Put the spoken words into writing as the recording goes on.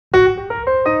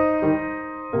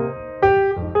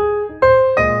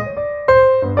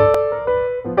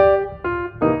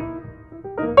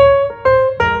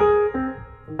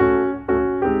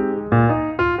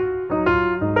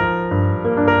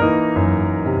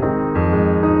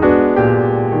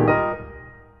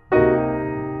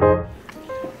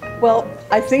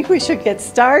I think we should get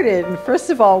started. And first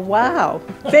of all, wow,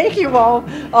 thank you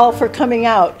all for coming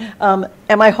out.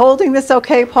 Am I holding this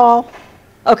okay, Paul?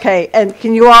 Okay, and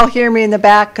can you all hear me in the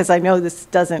back? Because I know this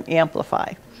doesn't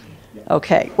amplify.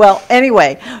 Okay, well,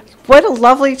 anyway, what a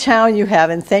lovely town you have,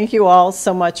 and thank you all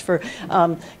so much for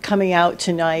coming out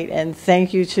tonight, and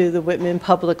thank you to the Whitman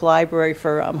Public Library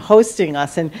for hosting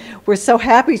us, and we're so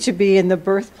happy to be in the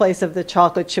birthplace of the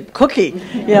chocolate chip cookie.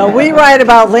 You know, we write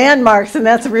about landmarks, and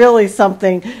that's really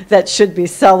something that should be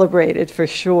celebrated for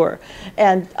sure.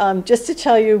 And just to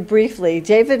tell you briefly,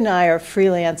 David and I are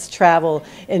freelance travel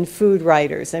and food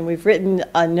writers, and we've written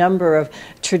a number of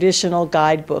traditional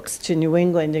guidebooks to New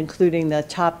England, including the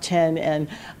top 10 and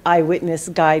eyewitness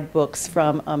guidebooks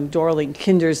from Dorling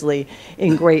Kindersley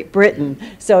in Great Britain.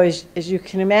 So as you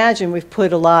can imagine, we've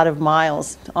put a lot of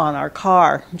miles on our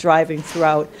car driving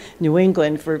throughout New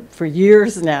England for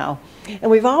years now.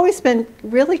 And we've always been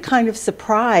really kind of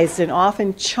surprised and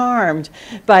often charmed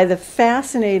by the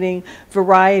fascinating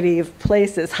variety of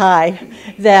places,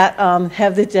 that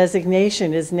have the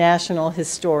designation as National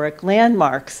Historic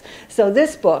Landmarks. So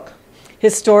this book,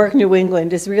 Historic New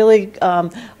England, is really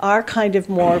our kind of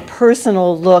more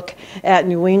personal look at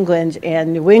New England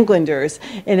and New Englanders,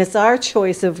 and it's our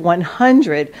choice of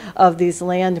 100 of these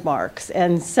landmarks.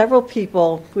 And several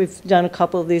people, we've done a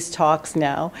couple of these talks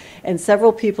now, and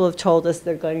several people have told us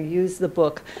they're going to use the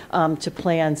book to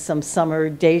plan some summer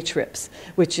day trips,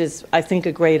 which is, I think,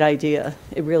 a great idea.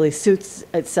 It really suits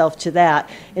itself to that.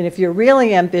 And if you're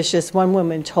really ambitious, one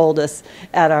woman told us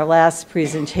at our last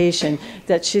presentation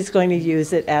that she's going to use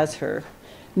it as her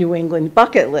New England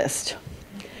bucket list.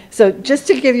 So just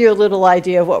to give you a little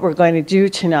idea of what we're going to do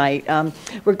tonight,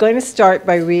 we're going to start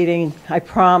by reading, I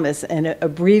promise, an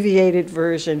abbreviated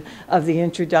version of the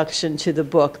introduction to the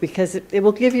book, because it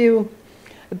will give you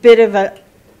a bit of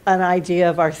an idea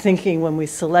of our thinking when we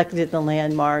selected the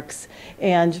landmarks,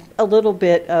 and a little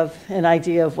bit of an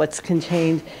idea of what's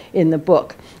contained in the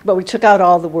book. But we took out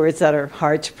all the words that are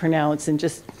hard to pronounce and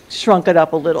just shrunk it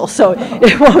up a little, so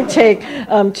it won't take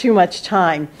too much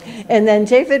time. And then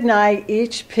David and I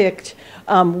each picked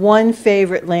one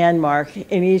favorite landmark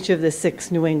in each of the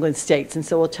 6 New England states, and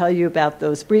so we'll tell you about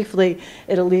those briefly.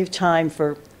 It'll leave time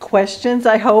for questions,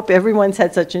 I hope. Everyone's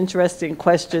had such interesting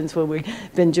questions when we've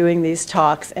been doing these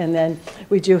talks, and then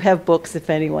we do have books if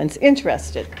anyone's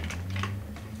interested.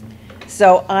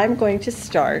 So I'm going to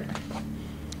start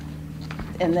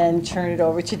and then turn it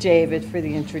over to David for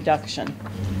the introduction.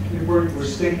 We're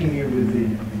sticking you with the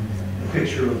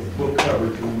picture of the book cover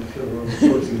to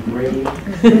sorts of grain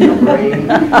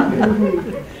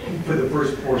for the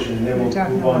first portion, and then we'll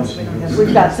move on to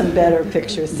We've got some better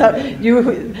pictures. So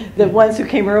the ones who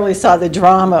came early saw the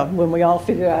drama when we all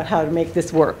figured out how to make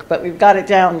this work, but we've got it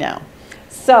down now.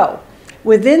 So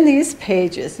within these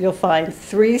pages, you'll find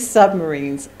 3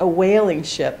 submarines, a whaling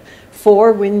ship,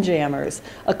 4 windjammers,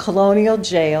 a colonial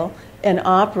jail, an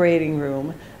operating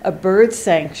room, a bird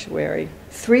sanctuary,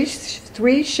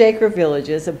 3 Shaker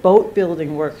villages, a boat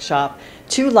building workshop,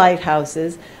 2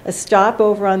 lighthouses, a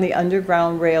stopover on the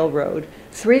Underground Railroad,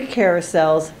 3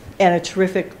 carousels, and a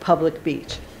terrific public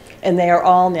beach. And they are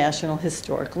all National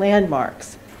Historic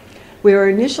Landmarks. We were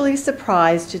initially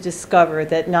surprised to discover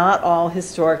that not all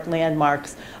historic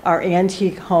landmarks are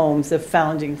antique homes of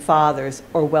founding fathers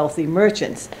or wealthy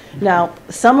merchants. Now,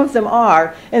 some of them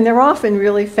are, and they're often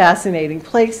really fascinating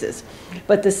places.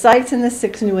 But the sites in the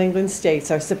 6 New England states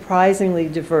are surprisingly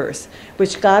diverse,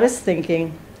 which got us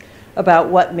thinking about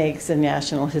what makes a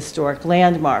National Historic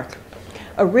Landmark.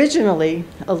 Originally,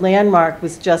 a landmark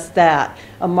was just that,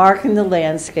 a mark in the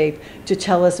landscape to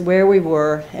tell us where we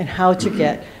were and how to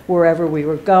get wherever we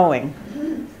were going.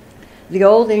 The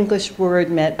Old English word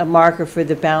meant a marker for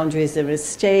the boundaries of a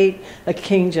state, a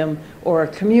kingdom, or a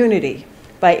community.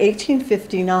 By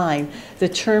 1859, the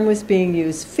term was being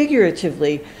used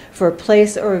figuratively for a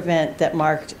place or event that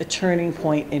marked a turning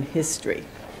point in history.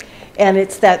 And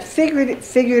it's that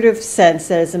figurative sense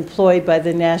that is employed by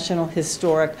the National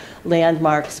Historic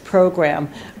Landmarks Program.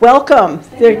 Welcome.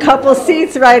 There are a couple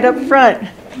seats right up front.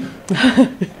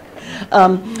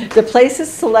 The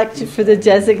places selected for the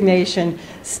designation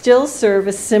still serve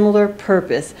a similar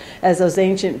purpose as those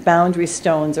ancient boundary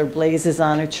stones or blazes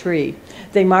on a tree.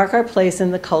 They mark our place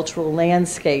in the cultural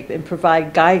landscape and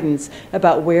provide guidance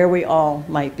about where we all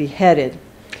might be headed.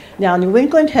 Now, New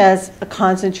England has a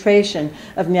concentration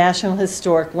of National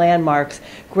Historic Landmarks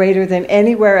greater than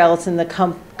anywhere else in the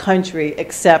country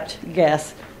except,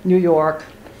 guess, New York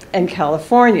and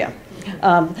California.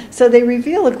 So they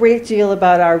reveal a great deal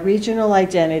about our regional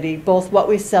identity, both what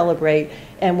we celebrate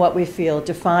and what we feel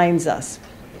defines us.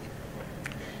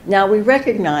 Now, we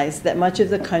recognize that much of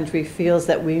the country feels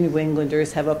that we New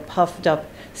Englanders have a puffed up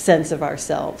sense of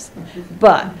ourselves.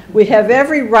 But we have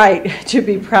every right to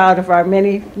be proud of our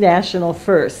many national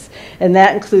firsts, and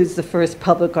that includes the first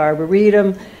public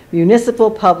arboretum,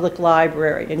 municipal public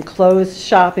library, enclosed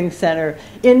shopping center,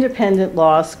 independent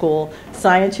law school,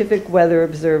 scientific weather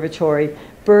observatory,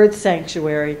 bird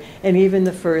sanctuary, and even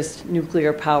the first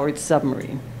nuclear-powered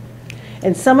submarine.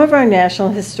 And some of our National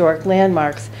Historic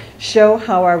Landmarks show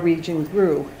how our region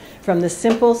grew from the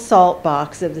simple salt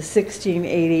box of the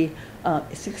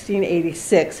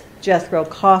 1686 Jethro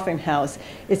Coffin House.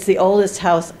 It's the oldest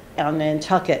house on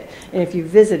Nantucket, and if you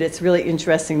visit, it's really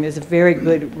interesting. There's a very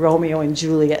good Romeo and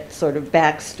Juliet sort of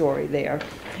backstory there.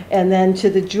 And then to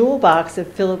the jewel box of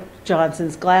Philip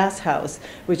Johnson's glass house,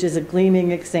 which is a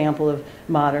gleaming example of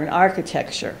modern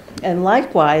architecture. And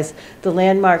likewise, the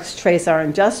landmarks trace our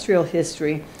industrial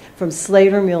history from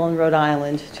Slater Mill in Rhode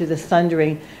Island to the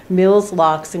thundering mills,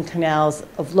 locks, and canals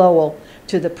of Lowell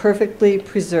to the perfectly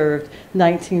preserved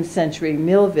 19th century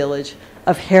mill village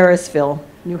of Harrisville,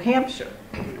 New Hampshire.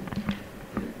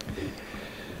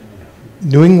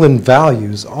 New England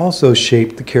values also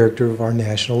shaped the character of our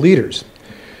national leaders.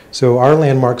 So our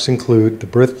landmarks include the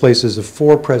birthplaces of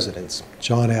 4 presidents: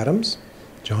 John Adams,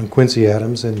 John Quincy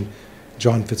Adams, and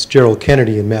John Fitzgerald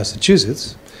Kennedy in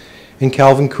Massachusetts, and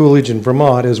Calvin Coolidge in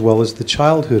Vermont, as well as the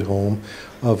childhood home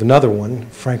of another one,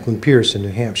 Franklin Pierce in New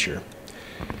Hampshire.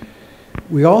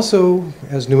 We also,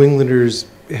 as New Englanders,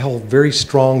 held very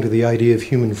strong to the idea of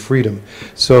human freedom.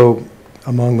 So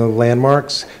among the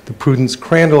landmarks, the Prudence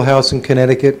Crandall House in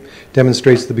Connecticut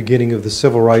demonstrates the beginning of the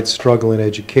civil rights struggle in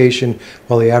education,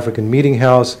 while the African Meeting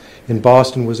House in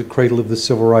Boston was a cradle of the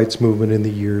civil rights movement in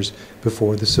the years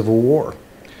before the Civil War.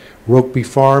 Rokeby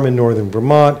Farm in northern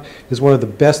Vermont is one of the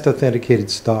best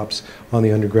authenticated stops on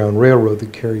the Underground Railroad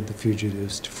that carried the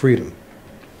fugitives to freedom.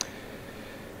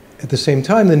 At the same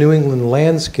time, the New England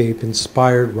landscape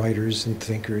inspired writers and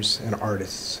thinkers and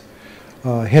artists.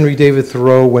 Henry David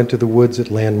Thoreau went to the woods at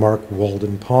landmark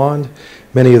Walden Pond.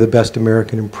 Many of the best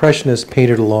American Impressionists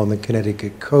painted along the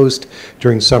Connecticut coast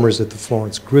during summers at the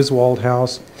Florence Griswold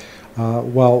House,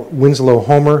 while Winslow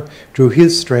Homer drew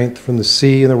his strength from the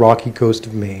sea and the rocky coast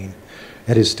of Maine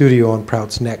at his studio on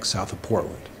Prout's Neck, south of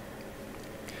Portland.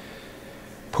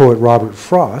 Poet Robert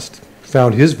Frost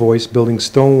found his voice building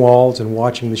stone walls and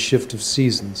watching the shift of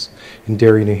seasons in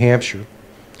Derry, New Hampshire.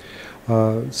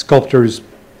 Sculptors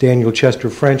Daniel Chester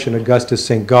French and Augustus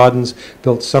St. Gaudens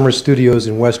built summer studios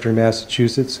in western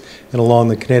Massachusetts and along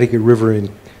the Connecticut River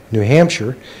in New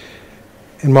Hampshire.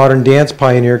 And modern dance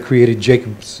pioneer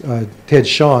Ted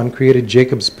Shawn created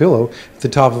Jacob's Pillow at the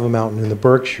top of a mountain in the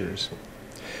Berkshires.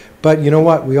 But you know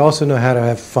what? We also know how to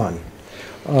have fun.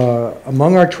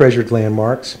 Among our treasured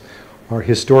landmarks are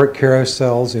historic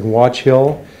carousels in Watch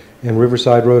Hill and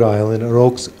Riverside, Rhode Island, and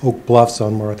Oak Bluffs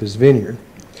on Martha's Vineyard.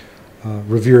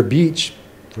 Revere Beach,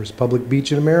 first public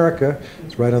beach in America.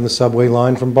 It's right on the subway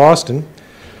line from Boston.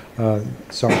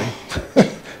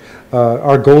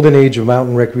 Our golden age of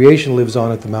mountain recreation lives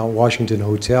on at the Mount Washington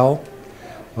Hotel.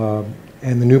 And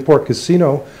the Newport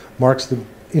Casino marks the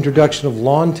introduction of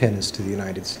lawn tennis to the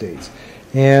United States.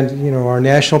 And, you know, our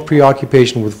national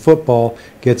preoccupation with football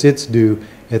gets its due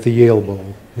at the Yale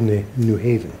Bowl in New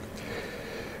Haven.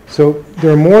 So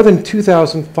there are more than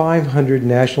 2,500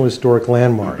 National Historic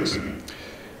Landmarks,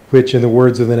 which, in the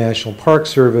words of the National Park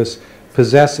Service,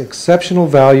 possess exceptional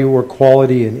value or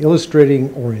quality in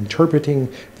illustrating or interpreting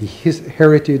the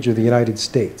heritage of the United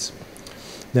States.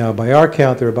 Now, by our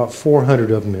count, there are about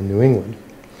 400 of them in New England.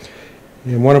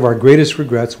 And one of our greatest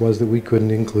regrets was that we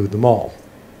couldn't include them all.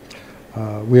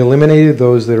 We eliminated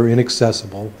those that are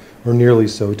inaccessible, or nearly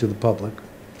so, to the public.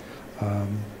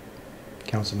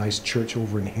 Counts a nice church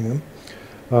over in Hingham.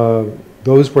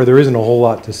 Those where there isn't a whole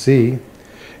lot to see,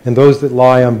 and those that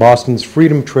lie on Boston's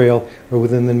Freedom Trail or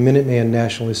within the Minuteman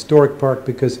National Historic Park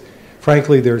because,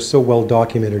 frankly, they're so well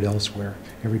documented elsewhere,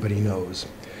 everybody knows.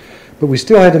 But we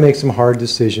still had to make some hard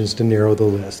decisions to narrow the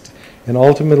list. And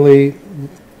ultimately,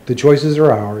 the choices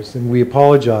are ours, and we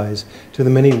apologize to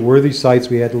the many worthy sites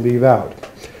we had to leave out.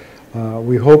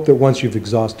 We hope that once you've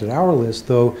exhausted our list,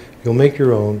 though, you'll make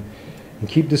your own and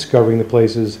keep discovering the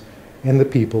places and the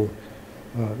people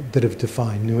that have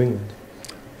defined New England.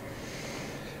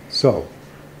 So,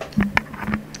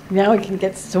 now we can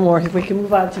get some more, we can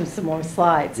move on to some more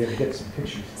slides. yeah, get some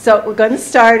pictures. So we're going to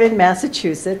start in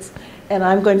Massachusetts, and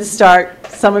I'm going to start,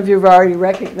 some of you have already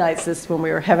recognized this when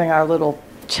we were having our little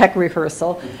check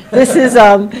rehearsal. This is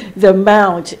the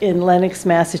Mount in Lenox,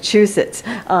 Massachusetts.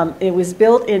 It was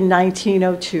built in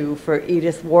 1902 for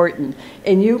Edith Wharton,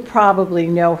 and you probably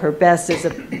know her best as a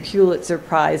Pulitzer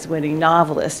Prize-winning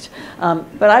novelist.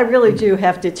 But I really do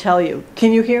have to tell you.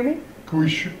 Can you hear me? Can we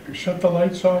shut the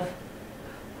lights off?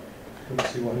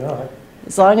 Let's see why not.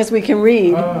 As long as we can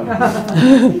read.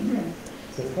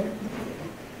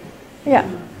 Yeah.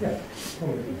 Yeah.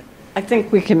 I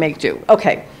think we can make do.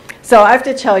 Okay, so I have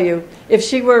to tell you, if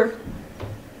she were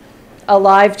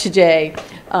alive today,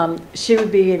 she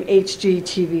would be an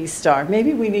HGTV star.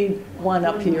 Maybe we need one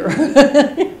up here. Or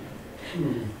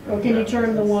can you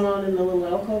turn the one on in the little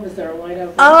alcove? Is there a light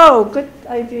out there? Oh, good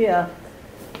idea.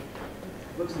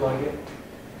 Looks like it.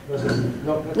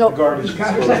 No, that's Nope. the garbage. It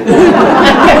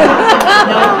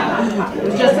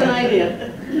was just an idea.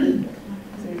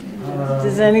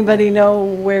 Does anybody know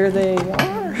where they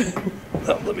are?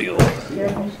 Let me go.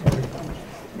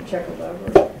 Check the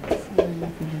library.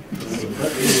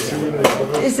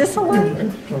 Is this a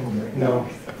light? No.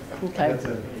 Okay. If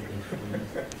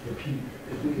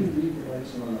we can leave the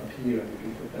lights on up here, we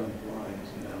can put down the blinds,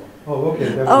 you know. Oh, okay.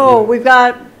 that would Oh, be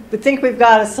we think we've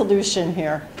got a solution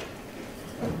here.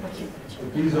 good.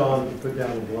 Put these on, to put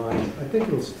down the blinds. I think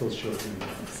it'll still show you.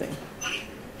 Let's see.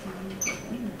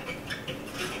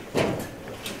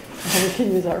 We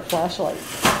can use our flashlight.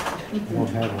 I won't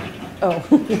have one. Oh.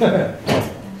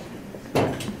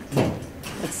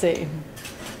 Let's see.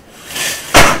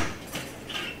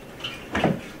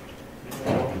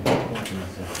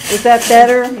 Is that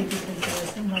better?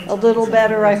 A little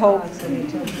better, I hope.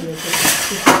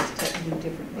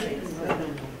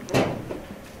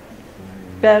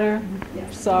 Better?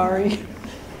 Sorry.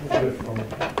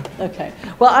 Okay.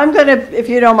 Well, I'm going to, if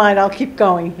you don't mind, I'll keep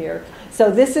going here.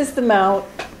 So this is the Mount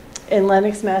in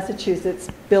Lenox, Massachusetts,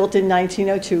 built in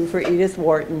 1902 for Edith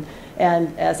Wharton.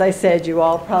 And as I said, you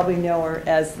all probably know her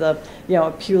as the,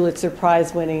 a Pulitzer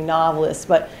Prize-winning novelist.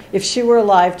 But if she were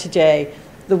alive today,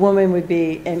 the woman would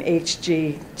be an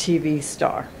HGTV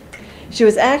star. She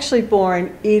was actually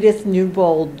born Edith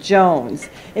Newbold Jones,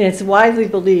 and it's widely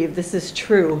believed, this is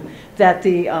true, that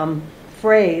the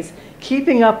phrase,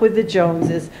 keeping up with the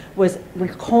Joneses, was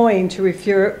coined to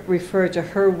refer to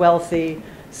her wealthy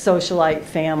socialite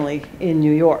family in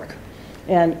New York.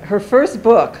 And her first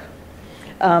book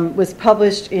was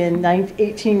published in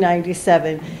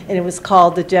 1897, and it was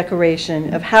called The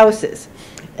Decoration of Houses.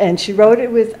 And she wrote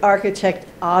it with architect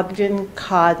Ogden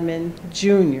Codman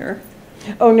Jr.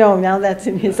 Oh no, now that's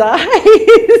in his eyes.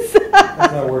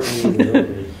 That's not working either.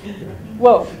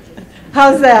 Whoa,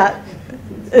 how's that?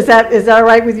 Is that all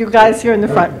right with you guys here in the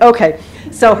front? Okay,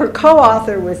 so her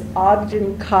co-author was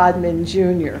Ogden Codman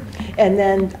Jr. And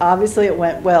then obviously it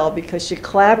went well because she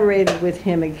collaborated with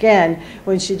him again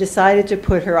when she decided to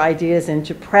put her ideas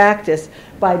into practice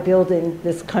by building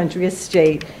this country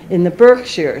estate in the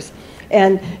Berkshires.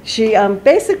 And she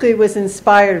basically was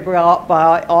inspired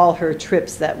by all her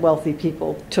trips that wealthy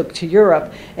people took to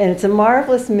Europe. And it's a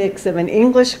marvelous mix of an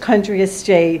English country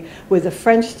estate with a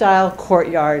French-style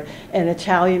courtyard and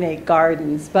Italianate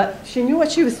gardens. But she knew what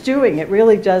she was doing. It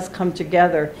really does come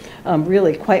together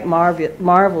really quite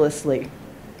marvelously.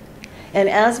 And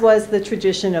as was the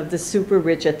tradition of the super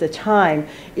rich at the time,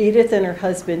 Edith and her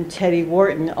husband, Teddy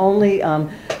Wharton, only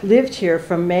lived here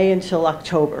from May until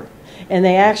October. And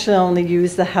they actually only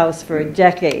used the house for a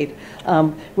decade.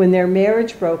 When their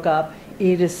marriage broke up,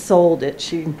 Edith sold it.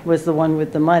 She was the one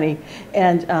with the money.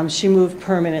 And she moved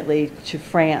permanently to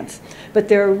France. But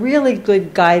there are really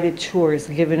good guided tours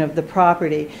given of the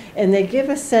property. And they give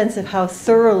a sense of how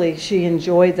thoroughly she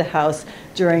enjoyed the house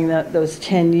during those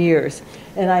 10 years.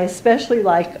 And I especially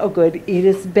like a good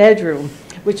Edith's bedroom,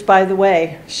 which, by the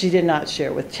way, she did not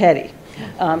share with Teddy.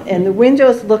 And the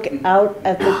windows look out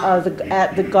at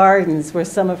the gardens where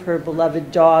some of her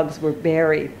beloved dogs were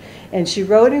buried. And she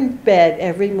wrote in bed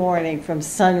every morning from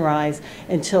sunrise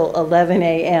until 11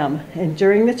 a.m. And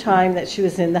during the time that she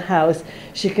was in the house,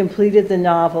 she completed the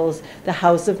novels The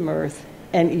House of Mirth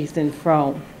and Ethan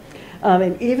Frome.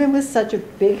 And even with such a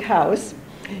big house,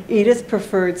 Edith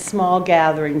preferred small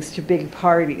gatherings to big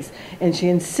parties, and she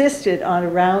insisted on a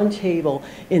round table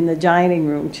in the dining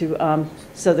room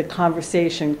so the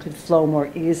conversation could flow more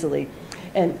easily.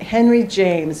 And Henry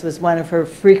James was one of her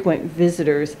frequent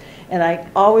visitors, and I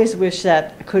always wish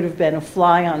that could have been a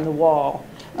fly on the wall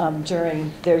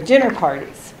during their dinner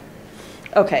parties.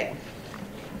 Okay,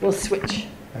 we'll switch.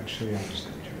 Actually, I'm just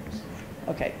going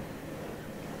to Okay.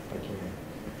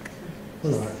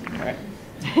 All right.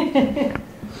 All right.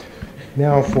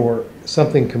 Now for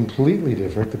something completely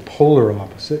different, the polar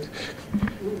opposite.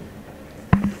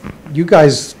 You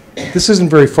guys This isn't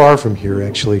very far from here,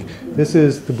 actually. This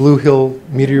is the Blue Hill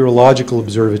Meteorological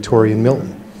Observatory in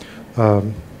Milton.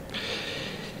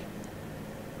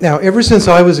 Now, ever since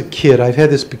I was a kid, I've had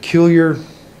this peculiar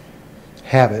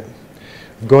habit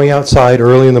of going outside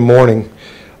early in the morning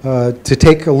to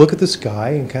take a look at the sky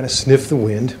and kind of sniff the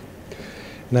wind.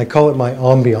 And I call it my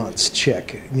ambiance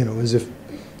check, you know, as if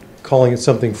calling it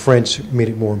something French made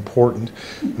it more important.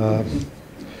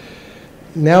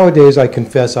 Nowadays, I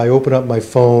confess, I open up my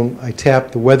phone, I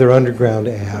tap the Weather Underground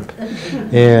app,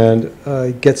 and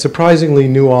get surprisingly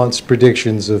nuanced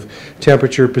predictions of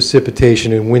temperature,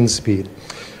 precipitation, and wind speed.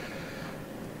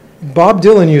 Bob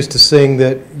Dylan used to sing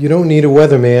that you don't need a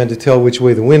weatherman to tell which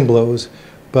way the wind blows,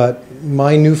 but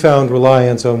my newfound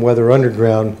reliance on Weather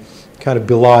Underground kind of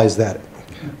belies that.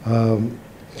 The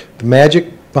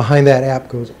magic behind that app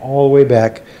goes all the way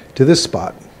back to this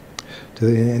spot,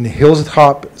 in the hills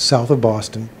top south of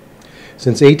Boston.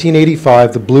 Since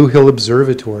 1885, the Blue Hill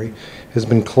Observatory has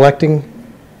been collecting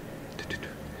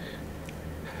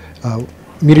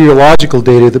meteorological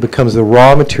data that becomes the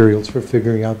raw materials for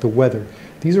figuring out the weather.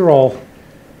 These are all,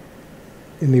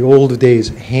 in the old days,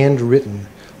 handwritten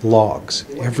logs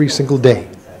every single day.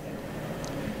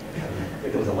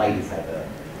 There was a light inside the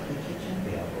kitchen.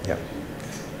 Yeah.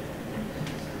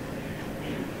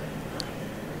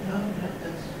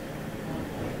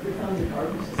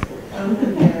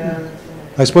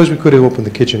 I suppose we could have opened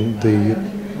the kitchen, the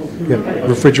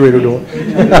refrigerator door.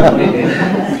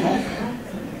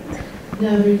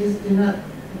 No, they're just, they're not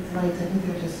lights, I think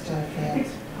they're just fans.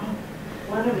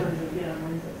 One of them, yeah,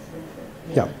 one's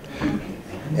Yeah.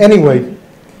 Anyway,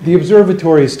 the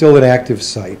observatory is still an active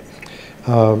site,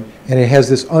 and it has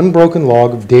this unbroken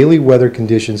log of daily weather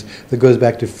conditions that goes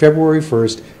back to February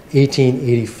 1st,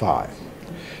 1885.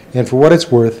 And for what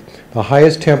it's worth, the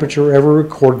highest temperature ever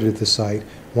recorded at the site,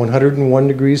 101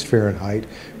 degrees Fahrenheit,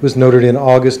 was noted in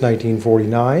August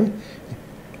 1949,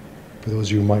 for those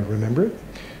of you who might remember it,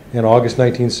 and August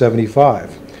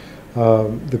 1975.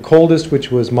 The coldest, which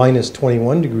was minus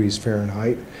 21 degrees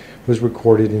Fahrenheit, was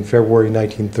recorded in February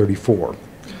 1934.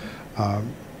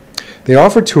 They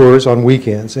offer tours on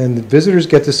weekends, and the visitors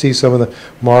get to see some of the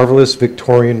marvelous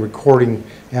Victorian recording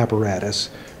apparatus,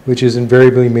 which is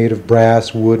invariably made of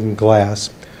brass, wood, and glass.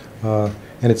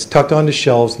 And it's tucked onto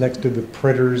shelves next to the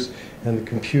printers and the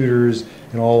computers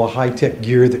and all the high-tech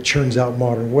gear that churns out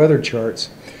modern weather charts.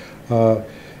 You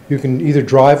can either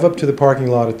drive up to the parking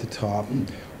lot at the top,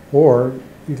 or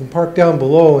you can park down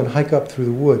below and hike up through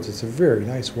the woods. It's a very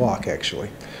nice walk,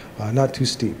 actually, not too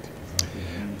steep.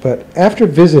 But after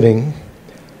visiting,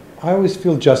 I always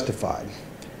feel justified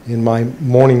in my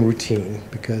morning routine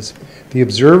because the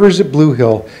observers at Blue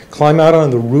Hill climb out on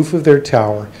the roof of their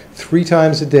tower 3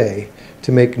 times a day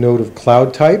to make note of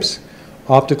cloud types,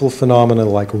 optical phenomena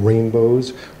like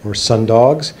rainbows or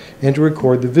sundogs, and to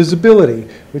record the visibility,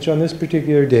 which on this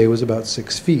particular day was about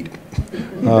 6 feet.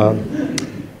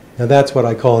 Now that's what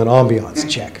I call an ambiance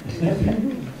check.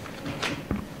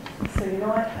 So you know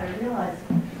what, I realized.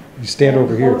 You stand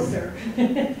over here. Closer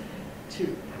to,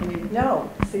 no,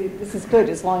 see, this is good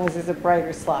as long as there's a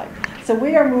brighter slide. So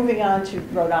we are moving on to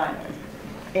Rhode Island.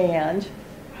 And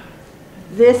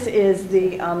this is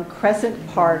the Crescent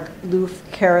Park Loof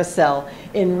Carousel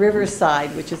in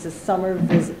Riverside, which is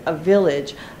a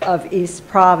village of East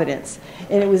Providence.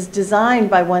 And it was designed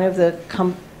by one of the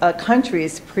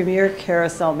country's premier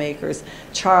carousel makers,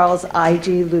 Charles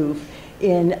I.G. Loof,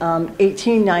 in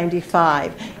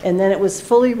 1895. And then it was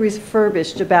fully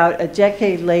refurbished about a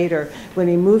decade later when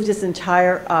he moved his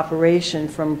entire operation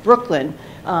from Brooklyn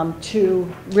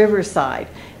to Riverside.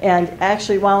 And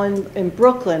actually, while in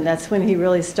Brooklyn, that's when he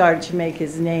really started to make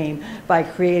his name by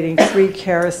creating 3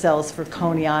 carousels for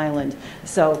Coney Island.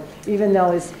 So even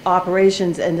though his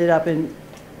operations ended up in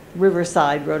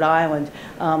Riverside, Rhode Island,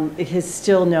 it is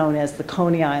still known as the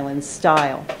Coney Island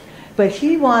style. But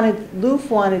Loof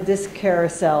wanted this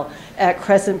carousel at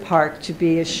Crescent Park to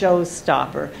be a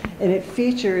showstopper. And it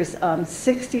features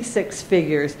 66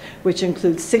 figures, which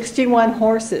includes 61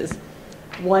 horses,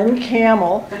 1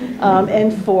 camel,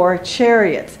 and 4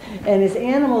 chariots. And his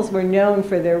animals were known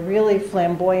for their really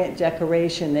flamboyant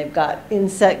decoration. They've got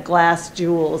inset glass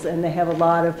jewels, and they have a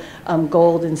lot of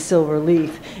gold and silver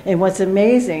leaf. And what's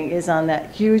amazing is on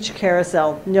that huge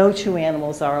carousel, no 2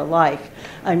 animals are alike.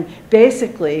 And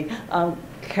basically,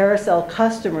 carousel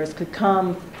customers could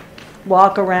come,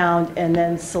 walk around, and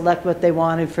then select what they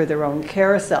wanted for their own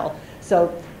carousel.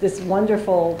 So this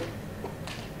wonderful,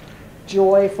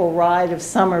 joyful ride of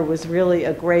summer was really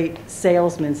a great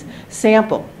salesman's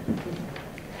sample.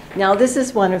 Now, this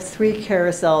is one of 3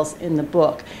 carousels in the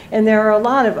book, and there are a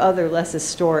lot of other less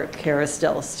historic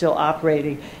carousels still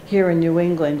operating here in New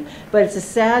England, but it's a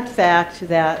sad fact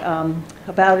that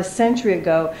about a century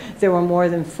ago, there were more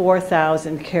than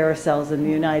 4,000 carousels in the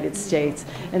United States,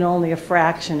 and only a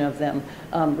fraction of them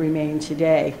remain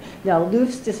today. Now,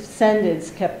 Luf's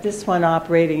descendants kept this one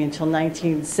operating until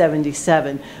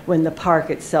 1977, when the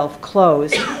park itself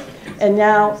closed. And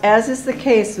now, as is the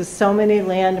case with so many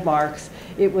landmarks,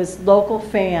 it was local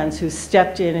fans who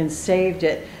stepped in and saved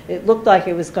it. It looked like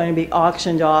it was going to be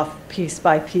auctioned off piece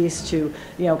by piece to,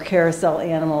 carousel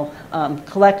animal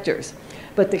collectors.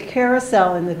 But the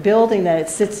carousel in the building that it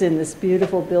sits in, this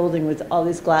beautiful building with all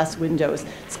these glass windows,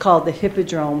 it's called the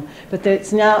Hippodrome. But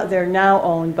they're now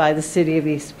owned by the city of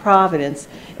East Providence,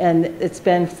 and it's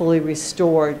been fully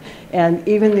restored. And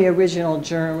even the original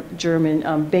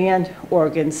German band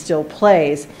organ still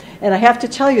plays. And I have to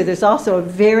tell you, there's also a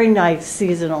very nice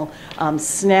seasonal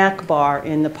snack bar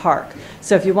in the park.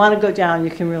 So if you want to go down,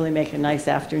 you can really make a nice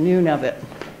afternoon of it.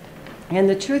 And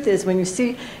the truth is, when you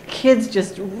see kids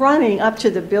just running up to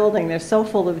the building, they're so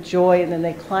full of joy, and then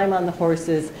they climb on the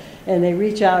horses, and they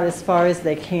reach out as far as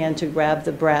they can to grab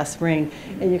the brass ring.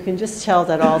 And you can just tell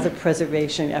that all the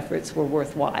preservation efforts were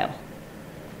worthwhile.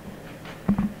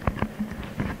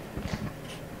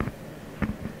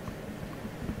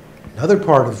 Another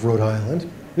part of Rhode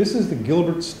Island, this is the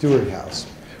Gilbert Stuart House,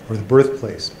 or the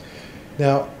birthplace.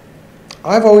 Now,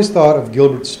 I've always thought of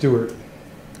Gilbert Stuart,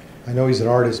 I know he's an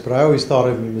artist, but I always thought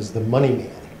of him as the money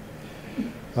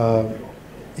man.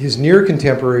 His near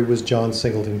contemporary was John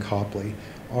Singleton Copley,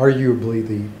 arguably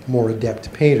the more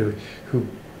adept painter, who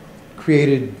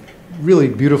created really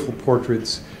beautiful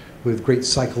portraits with great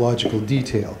psychological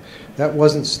detail. That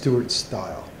wasn't Stuart's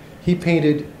style. He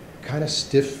painted kind of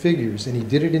stiff figures, and he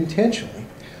did it intentionally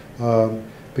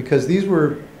because these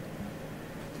were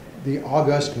the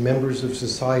august members of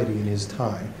society in his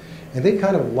time, and they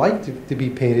kind of liked to be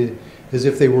painted as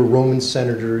if they were Roman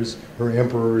senators or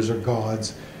emperors or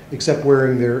gods, except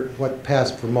wearing their what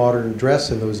passed for modern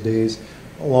dress in those days,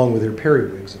 along with their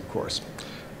periwigs, of course.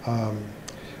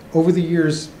 Over the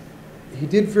years, he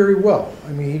did very well.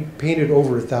 I mean, he painted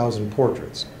over 1,000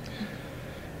 portraits.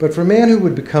 But for a man who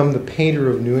would become the painter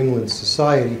of New England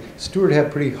society, Stuart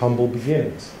had pretty humble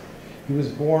beginnings. He was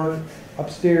born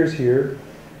upstairs here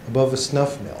above a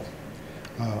snuff mill,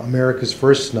 America's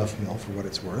first snuff mill, for what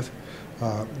it's worth.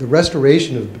 The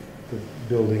restoration of the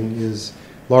building is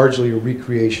largely a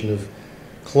recreation of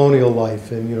colonial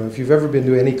life. And if you've ever been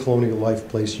to any colonial life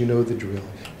place, you know the drill.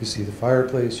 You see the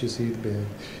fireplace, you see the bed,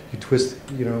 you twist,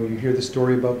 you hear the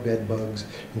story about bed bugs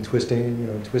and twisting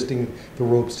the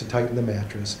ropes to tighten the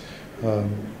mattress.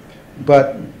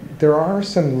 But there are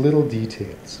some little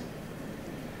details,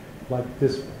 like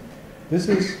this one. This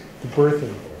is the birth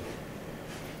of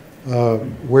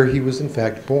where he was in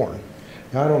fact born.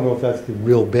 Now, I don't know if that's the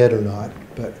real bed or not,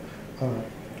 but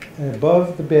and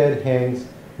above the bed hangs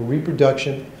a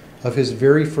reproduction of his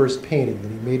very first painting that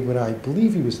he made when I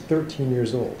believe he was 13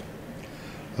 years old,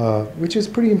 which is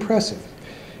pretty impressive.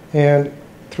 And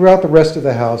throughout the rest of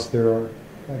the house, there are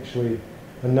actually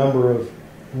a number of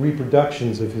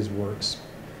reproductions of his works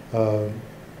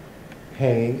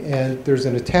hanging, and there's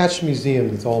an attached museum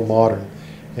that's all modern,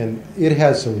 and it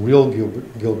has some real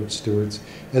Gilbert Stuarts,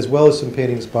 as well as some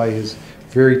paintings by his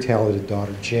very talented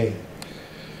daughter, Jane.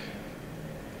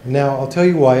 Now, I'll tell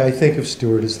you why I think of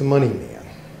Stuart as the money man.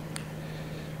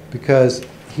 Because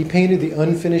he painted the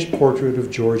unfinished portrait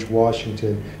of George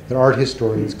Washington that art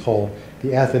historians call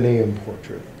the Athenaeum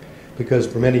portrait, because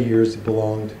for many years it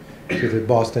belonged to the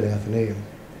Boston Athenaeum.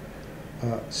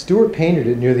 Stuart painted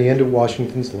it near the end of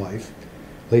Washington's life,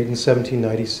 late in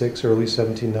 1796, early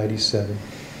 1797,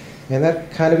 and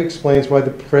that kind of explains why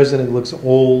the president looks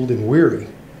old and weary.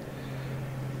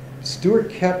 Stuart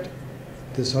kept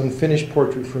this unfinished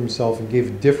portrait for himself and gave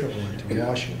a different one to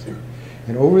Washington.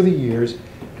 And over the years,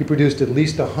 he produced at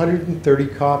least 130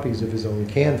 copies of his own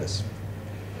canvas.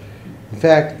 In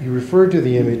fact, he referred to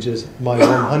the image as my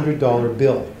 $100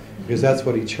 bill, because that's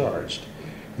what he charged.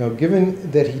 Now,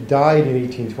 given that he died in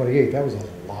 1828, that was a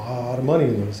lot of money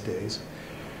in those days.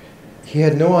 He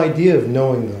had no idea of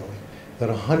knowing, though, that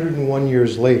 101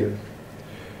 years later,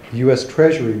 the U.S.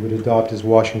 Treasury would adopt his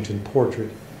Washington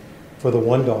portrait for the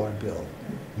 $1 bill.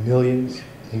 Millions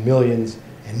and millions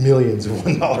and millions of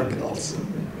 $1 bills.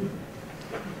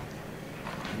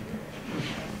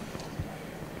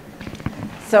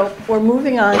 So we're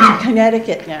moving on to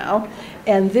Connecticut now,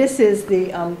 and this is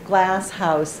the glass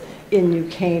house in New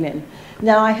Canaan.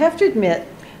 Now, I have to admit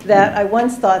that I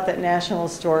once thought that National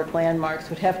Historic Landmarks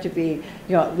would have to be,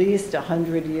 at least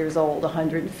 100 years old,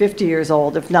 150 years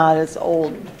old, if not as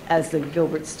old as the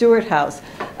Gilbert Stuart House.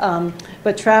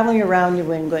 But traveling around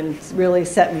New England really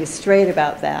set me straight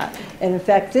about that. And in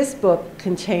fact, this book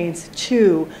contains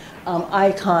two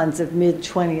icons of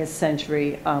mid-20th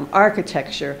century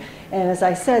architecture. And as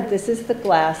I said, this is the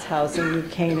Glass House in New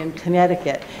Canaan,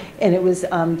 Connecticut. And it was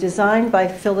designed by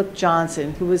Philip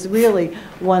Johnson, who was really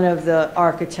one of the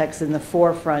architects in the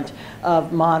forefront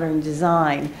of modern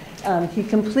design. He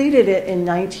completed it in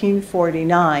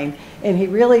 1949, and he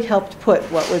really helped put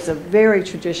what was a very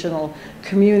traditional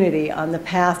community on the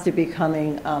path to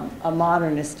becoming a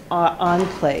modernist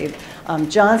enclave.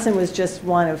 Johnson was just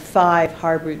one of 5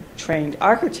 Harvard-trained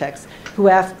architects who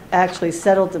actually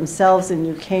settled themselves in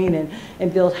New Canaan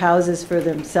and built houses for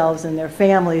themselves and their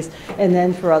families, and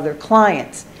then for other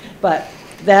clients. But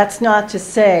that's not to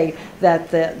say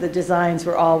that the designs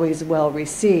were always well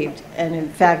received. And in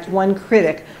fact, one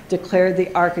critic declared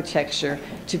the architecture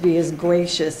to be as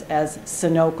gracious as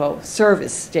Sunoco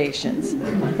service stations.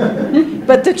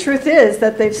 But the truth is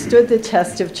that they've stood the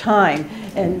test of time.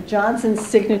 And Johnson's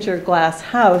signature glass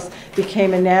house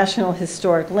became a National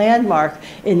Historic Landmark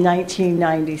in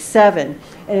 1997.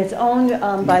 And it's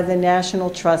owned by the National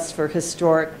Trust for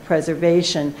Historic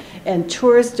Preservation. And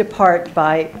tours depart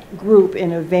by group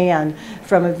in a van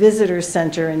from a visitor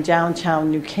center in downtown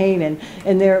New Canaan.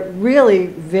 And they're really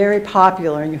very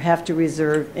popular, and you have to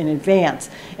reserve in advance.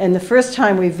 And the first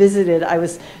time we visited, I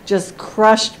was just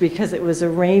crushed because it was a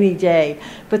rainy day.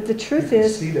 But the truth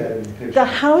is, the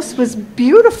house was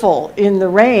beautiful in the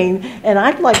rain, and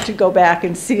I'd like to go back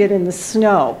and see it in the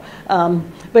snow.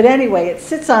 But anyway, it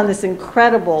sits on this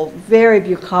incredible, very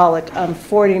bucolic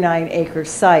 49-acre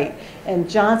site. And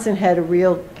Johnson had a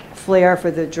real flair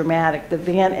for the dramatic. The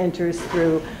van enters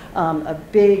through a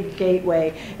big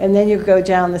gateway, and then you go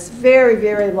down this very,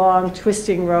 very long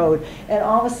twisting road, and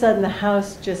all of a sudden the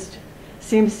house just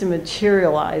seems to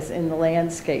materialize in the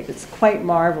landscape. It's quite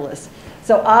marvelous.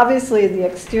 So obviously the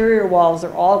exterior walls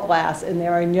are all glass, and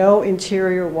there are no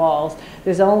interior walls.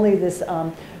 There's only this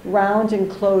round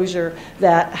enclosure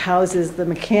that houses the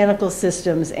mechanical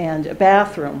systems and a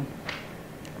bathroom.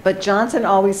 But Johnson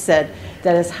always said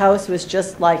that his house was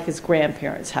just like his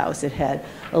grandparents' house. It had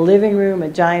a living room, a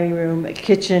dining room, a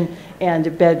kitchen, and a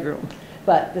bedroom.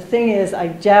 But the thing is, I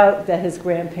doubt that his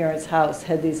grandparents' house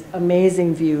had these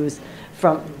amazing views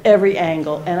from every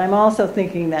angle. And I'm also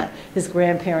thinking that his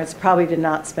grandparents probably did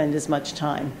not spend as much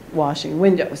time washing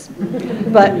windows.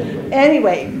 But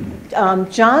anyway,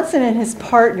 Johnson and his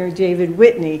partner, David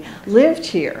Whitney, lived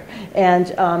here.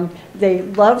 And they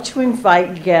loved to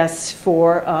invite guests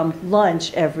for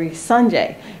lunch every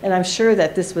Sunday. And I'm sure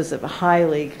that this was a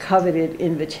highly coveted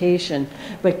invitation,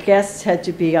 but guests had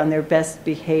to be on their best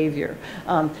behavior.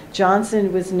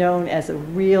 Johnson was known as a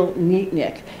real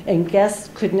neatnik, and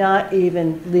guests could not even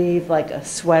leave like a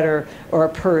sweater or a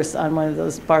purse on one of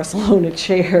those Barcelona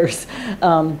chairs.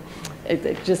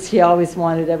 He always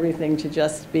wanted everything to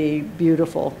just be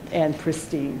beautiful and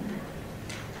pristine.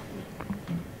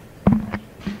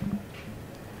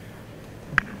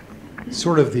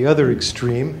 Sort of the other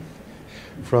extreme,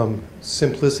 from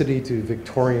simplicity to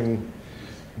Victorian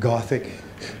Gothic.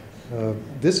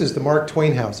 This is the Mark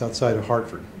Twain House outside of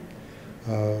Hartford.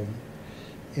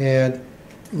 And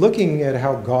looking at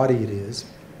how gaudy it is,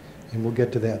 and we'll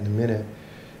get to that in a minute,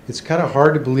 it's kind of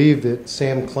hard to believe that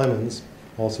Sam Clemens,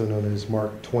 also known as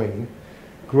Mark Twain,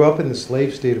 grew up in the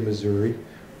slave state of Missouri,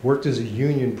 worked as a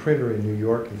union printer in New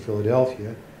York and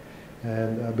Philadelphia,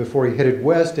 and before he headed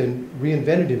west and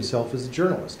reinvented himself as a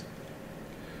journalist.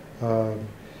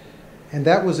 And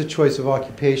that was a choice of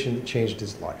occupation that changed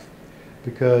his life,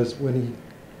 because when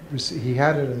he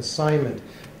had an assignment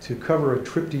to cover a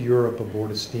trip to Europe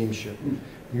aboard a steamship,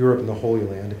 Europe and the Holy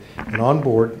Land, and on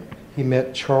board he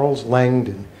met Charles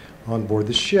Langdon on board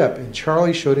the ship, and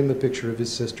Charlie showed him a picture of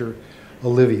his sister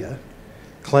Olivia.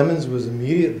 Clemens was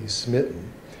immediately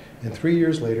smitten, and 3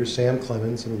 years later Sam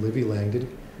Clemens and Olivia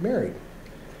Langdon married.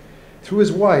 Through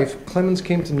his wife, Clemens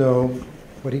came to know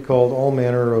what he called all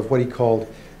manner of what he called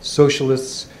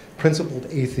socialists, principled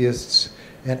atheists,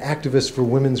 and activists for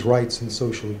women's rights and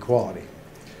social equality.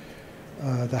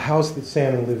 The house that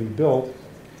Sam and Olivia built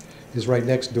is right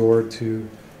next door to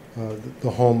the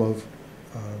home of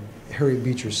Harriet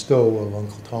Beecher Stowe of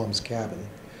Uncle Tom's Cabin.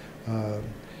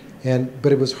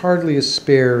 But it was hardly as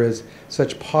spare as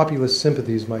such populist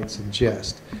sympathies might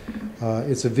suggest.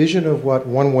 It's a vision of what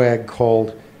one wag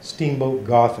called Steamboat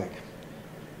Gothic.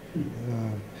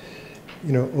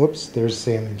 Oops, there's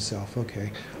Sam himself,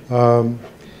 okay.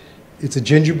 It's a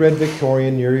gingerbread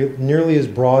Victorian, nearly as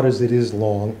broad as it is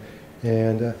long,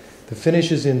 and the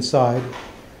finishes inside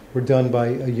were done by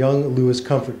a young Louis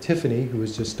Comfort Tiffany, who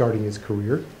was just starting his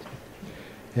career.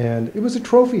 And it was a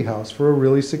trophy house for a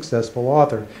really successful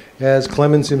author. As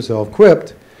Clemens himself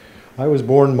quipped, "I was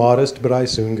born modest, but I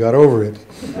soon got over it."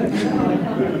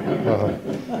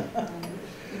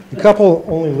 The couple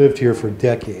only lived here for a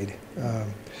decade,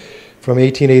 from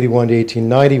 1881 to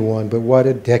 1891, but what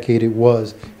a decade it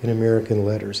was in American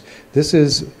letters. This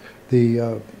is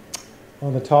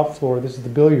on the top floor, this is the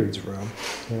billiards room.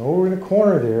 And over in the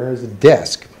corner there is a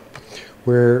desk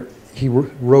where he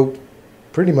wrote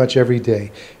pretty much every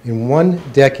day. In one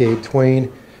decade,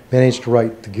 Twain managed to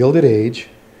write The Gilded Age,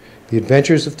 The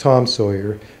Adventures of Tom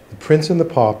Sawyer, The Prince and the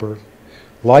Pauper,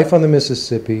 Life on the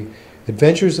Mississippi,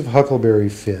 Adventures of Huckleberry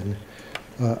Finn,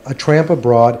 A Tramp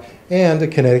Abroad, and A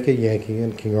Connecticut Yankee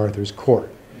in King Arthur's Court.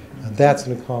 Now, that's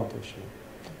an accomplishment.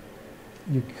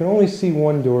 You can only see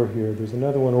one door here. There's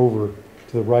another one over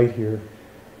to the right here.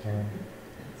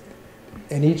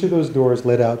 And each of those doors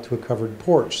led out to a covered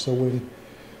porch. So when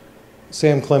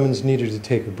Sam Clemens needed to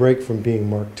take a break from being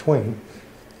Mark Twain,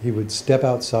 he would step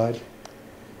outside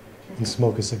and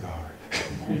smoke a cigar.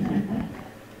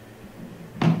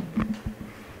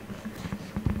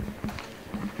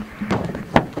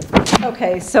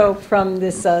 Okay, so from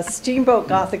this steamboat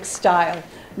Gothic style,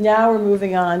 now we're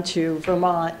moving on to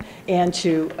Vermont and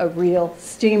to a real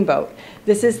steamboat.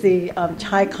 This is the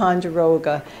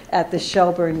Ticonderoga at the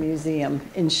Shelburne Museum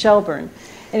in Shelburne.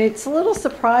 And it's a little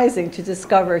surprising to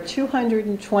discover a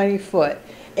 220-foot,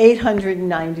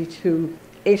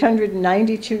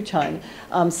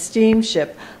 892-ton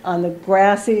steamship on the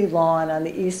grassy lawn on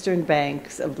the eastern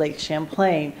banks of Lake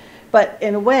Champlain. But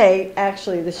in a way,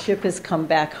 actually, the ship has come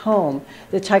back home.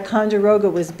 The Ticonderoga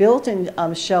was built in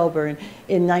Shelburne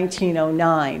in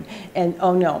 1909, and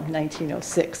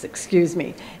 1906, excuse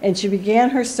me. And she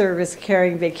began her service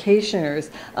carrying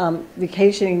vacationers,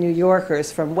 vacationing New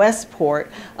Yorkers from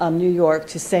Westport, New York,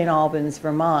 to St. Albans,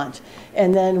 Vermont.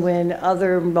 And then when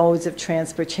other modes of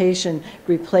transportation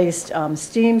replaced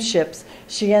steamships,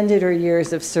 she ended her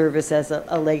years of service as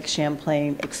a Lake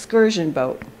Champlain excursion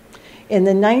boat. In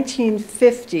the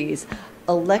 1950s,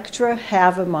 Electra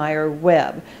Havemeyer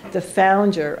Webb, the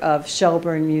founder of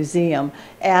Shelburne Museum,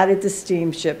 added the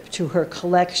steamship to her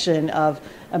collection of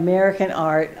American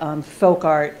art, folk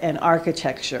art, and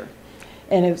architecture.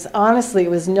 And it was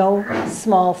no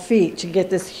small feat to get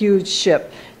this huge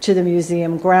ship to the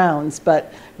museum grounds,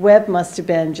 but Webb must have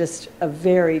been just a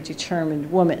very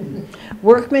determined woman.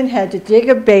 Workmen had to dig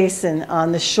a basin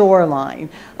on the shoreline,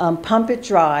 pump it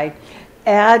dry,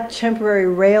 add temporary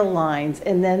rail lines,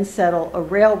 and then settle a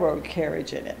railroad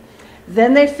carriage in it.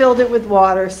 Then they filled it with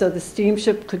water so the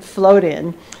steamship could float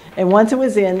in, and once it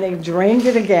was in, they drained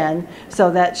it again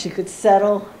so that she could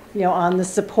settle, on the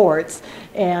supports,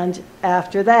 and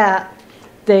after that,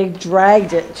 they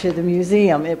dragged it to the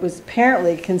museum. It was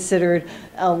apparently considered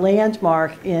a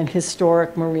landmark in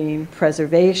historic marine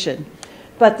preservation.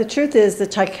 But the truth is, the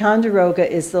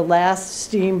Ticonderoga is the last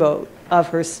steamboat of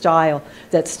her style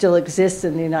that still exists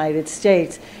in the United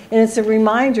States. And it's a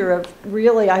reminder of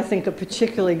really, I think, a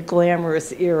particularly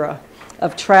glamorous era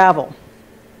of travel.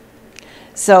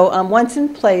 So once in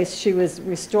place, she was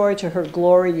restored to her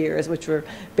glory years, which were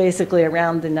basically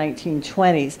around the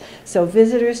 1920s. So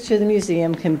visitors to the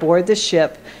museum can board the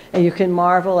ship, and you can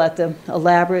marvel at the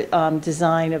elaborate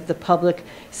design of the public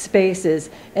spaces,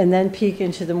 and then peek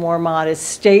into the more modest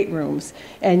staterooms.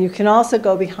 And you can also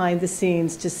go behind the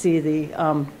scenes to see the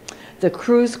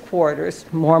crew's quarters,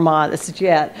 more modest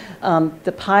yet,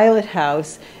 the pilot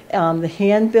house, the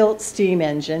hand-built steam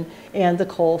engine, and the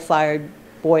coal-fired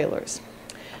boilers.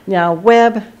 Now,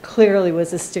 Webb clearly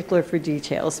was a stickler for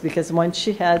details because once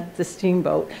she had the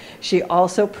steamboat, she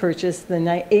also purchased the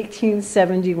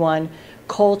 1871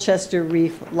 Colchester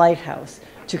Reef Lighthouse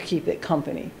to keep it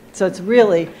company. So it's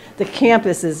really, the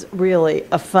campus is really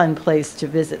a fun place to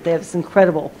visit. They have this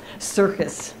incredible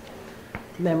circus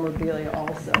memorabilia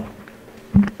also.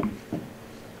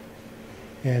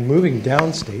 And moving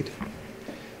downstate,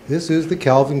 this is the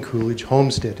Calvin Coolidge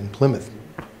homestead in Plymouth.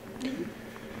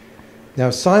 Now,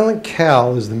 Silent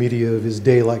Cal, as the media of his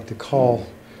day liked to call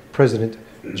President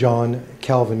John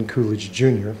Calvin Coolidge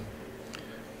Jr.,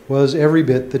 was every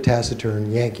bit the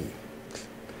taciturn Yankee.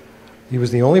 He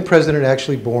was the only president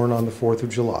actually born on the 4th of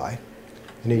July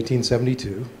in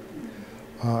 1872,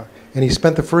 and he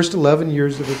spent the first 11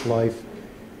 years of his life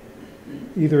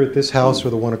either at this house or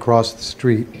the one across the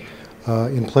street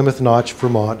in Plymouth Notch,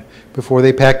 Vermont, before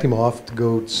they packed him off to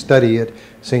go study at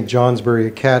St. Johnsbury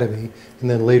Academy and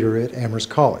then later at Amherst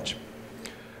College.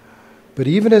 But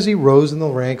even as he rose in the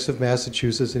ranks of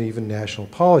Massachusetts and even national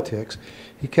politics,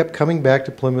 he kept coming back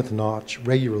to Plymouth Notch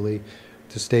regularly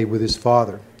to stay with his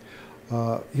father.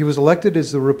 He was elected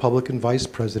as the Republican vice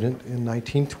president in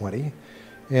 1920,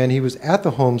 and he was at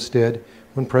the homestead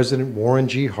when President Warren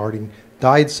G. Harding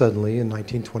died suddenly in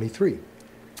 1923.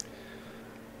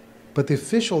 But the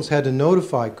officials had to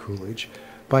notify Coolidge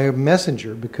by a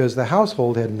messenger because the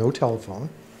household had no telephone,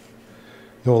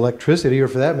 no electricity, or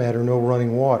for that matter, no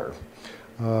running water.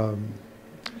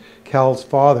 Cal's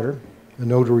father, a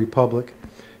notary public,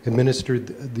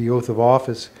 administered the oath of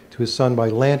office to his son by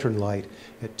lantern light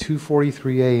at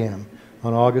 2:43 a.m.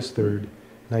 on August 3rd,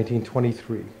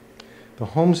 1923. The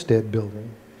homestead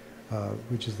building,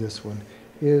 which is this one,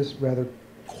 is rather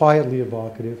quietly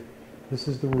evocative. This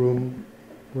is the room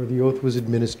where the oath was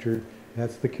administered.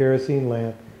 That's the kerosene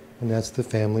lamp, and that's the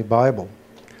family Bible,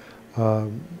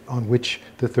 on which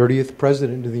the 30th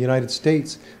President of the United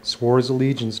States swore his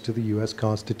allegiance to the U.S.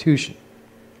 Constitution.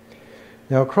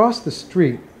 Now, across the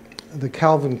street, the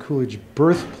Calvin Coolidge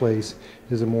birthplace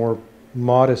is a more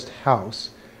modest house,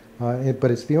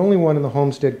 but it's the only one in the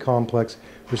homestead complex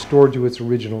restored to its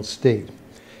original state.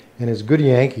 And as good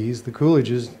Yankees, the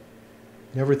Coolidges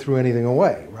never threw anything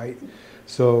away, right?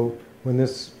 So when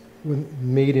this was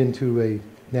made into a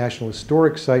National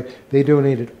Historic Site, they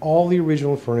donated all the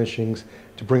original furnishings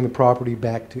to bring the property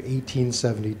back to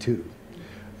 1872,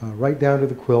 right down to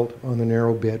the quilt on the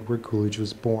narrow bed where Coolidge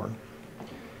was born.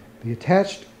 The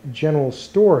attached general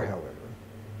store, however,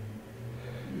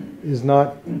 is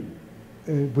not,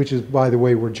 which is, by the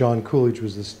way, where John Coolidge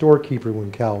was the storekeeper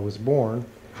when Cal was born,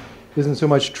 isn't so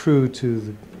much true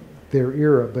to their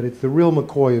era, but it's the real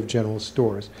McCoy of general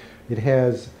stores. It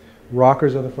has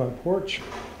rockers on the front porch,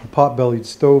 a pot-bellied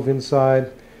stove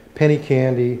inside, penny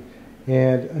candy,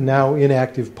 and a now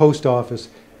inactive post office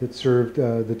that served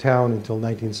the town until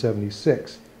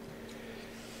 1976.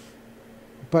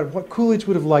 But what Coolidge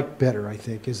would have liked better, I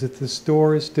think, is that the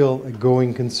store is still a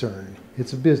going concern.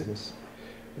 It's a business,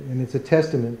 and it's a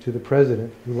testament to the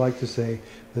president who liked to say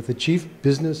that the chief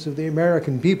business of the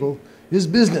American people is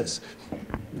business.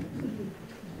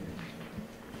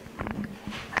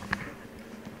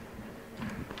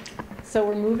 So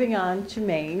we're moving on to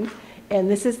Maine,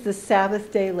 and this is the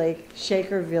Sabbath Day Lake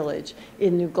Shaker Village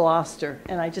in New Gloucester,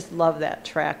 and I just love that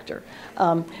tractor.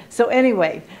 So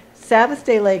anyway, Sabbath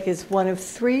Day Lake is one of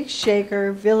 3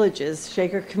 Shaker villages,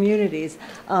 Shaker communities,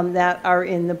 that are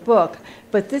in the book.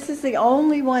 But this is the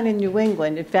only one in New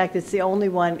England. In fact, it's the only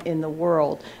one in the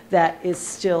world that is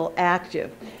still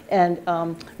active. And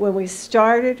when we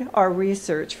started our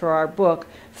research for our book,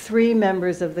 3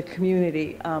 members of the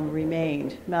community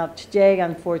remained. Now, today,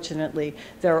 unfortunately,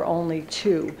 there are only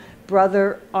 2.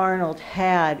 Brother Arnold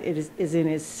is in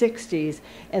his 60s,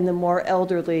 and the more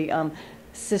elderly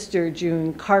Sister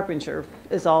June Carpenter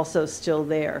is also still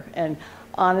there. And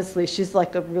honestly, she's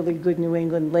like a really good New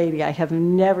England lady. I have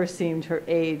never seen her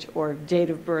age or date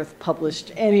of birth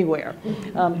published anywhere.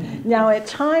 Now, at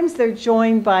times, they're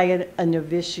joined by a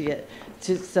novitiate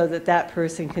so that that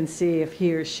person can see if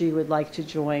he or she would like to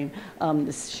join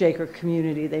the Shaker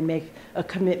community. They make a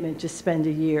commitment to spend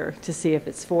a year to see if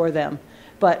it's for them.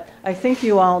 But I think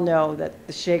you all know that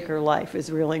the Shaker life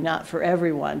is really not for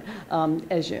everyone. And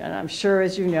I'm sure,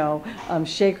 as you know,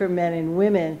 Shaker men and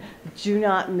women do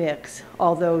not mix,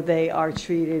 although they are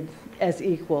treated as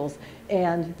equals,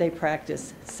 and they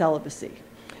practice celibacy.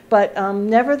 But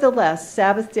nevertheless,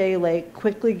 Sabbath Day Lake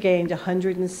quickly gained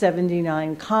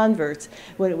 179 converts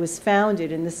when it was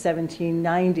founded in the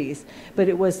 1790s. But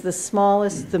it was the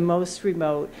smallest, the most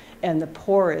remote, and the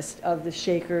poorest of the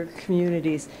Shaker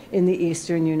communities in the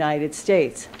eastern United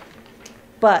States.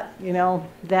 But, you know,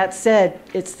 that said,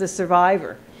 it's the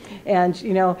survivor. And,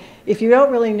 you know, if you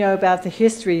don't really know about the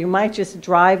history, you might just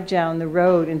drive down the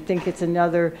road and think it's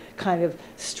another kind of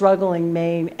struggling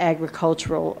Maine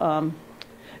agricultural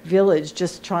village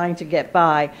just trying to get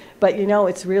by. But, you know,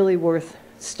 it's really worth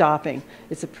stopping.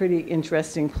 It's a pretty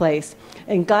interesting place.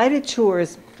 And guided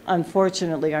tours,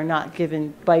 unfortunately, are not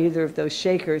given by either of those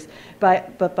Shakers,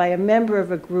 but by a member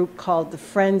of a group called the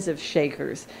Friends of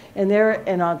Shakers. And they're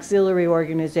an auxiliary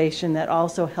organization that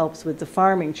also helps with the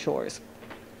farming chores.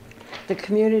 The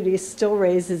community still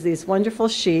raises these wonderful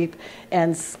sheep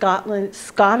and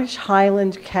Scottish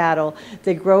Highland cattle.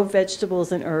 They grow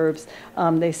vegetables and herbs.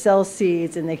 They sell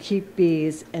seeds, and they keep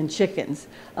bees and chickens.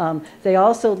 They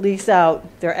also lease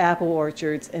out their apple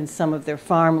orchards and some of their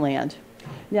farmland.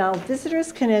 Now,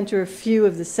 visitors can enter a few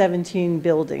of the 17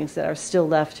 buildings that are still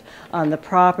left on the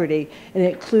property, and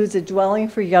it includes a dwelling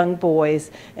for young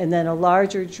boys and then a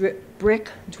larger brick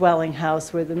dwelling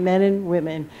house where the men and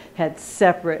women had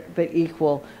separate but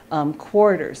equal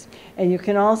quarters. And you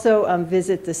can also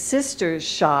visit the sisters'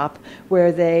 shop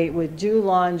where they would do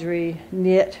laundry,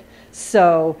 knit,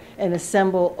 sew, and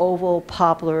assemble oval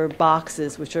poplar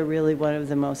boxes, which are really one of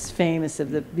the most famous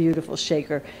of the beautiful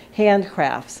Shaker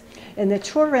handcrafts. And the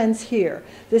tour ends here.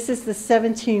 This is the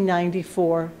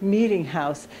 1794 meeting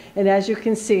house. And as you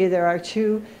can see, there are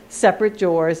two separate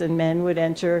doors, and men would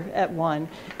enter at one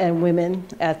and women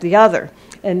at the other.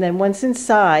 And then once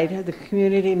inside, the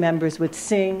community members would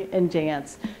sing and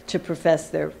dance to profess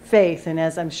their faith. And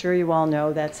as I'm sure you all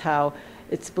know, that's how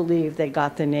it's believed they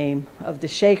got the name of the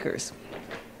Shakers.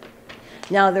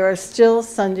 Now, there are still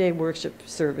Sunday worship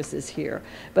services here,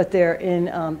 but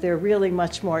they're really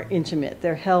much more intimate.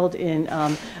 They're held in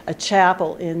a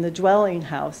chapel in the dwelling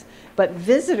house, but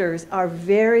visitors are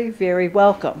very, very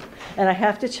welcome. And I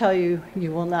have to tell you,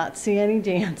 you will not see any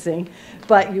dancing,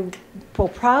 but you will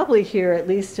probably hear at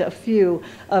least a few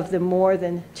of the more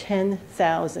than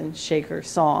 10,000 Shaker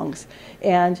songs.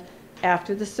 And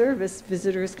after the service,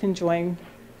 visitors can join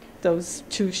those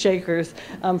two Shakers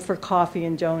for coffee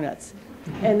and donuts.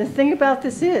 And the thing about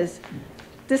this is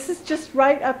just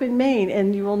right up in Maine,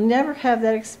 and you will never have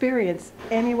that experience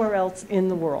anywhere else in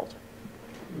the world.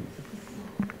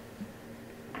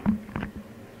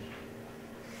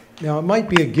 Now, it might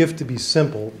be a gift to be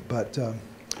simple, but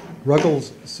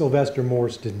Ruggles Sylvester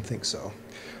Morse didn't think so.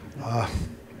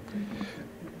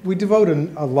 We devote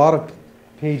a lot of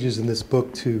pages in this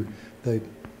book to the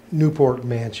Newport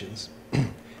mansions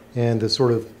and the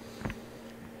sort of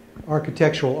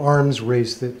architectural arms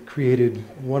race that created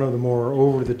one of the more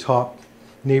over-the-top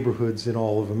neighborhoods in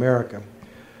all of America.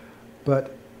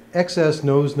 But excess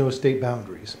knows no state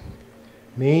boundaries.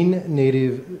 Maine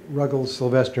native Ruggles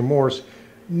Sylvester Morse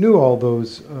knew all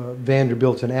those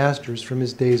Vanderbilts and Astors from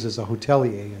his days as a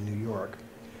hotelier in New York.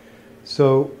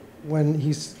 So when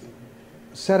he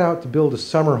set out to build a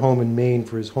summer home in Maine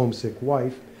for his homesick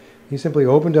wife, he simply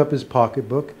opened up his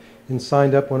pocketbook and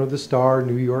signed up one of the star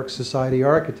New York Society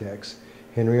architects,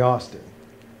 Henry Austin.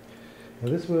 Now,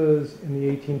 this was in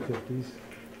the 1850s.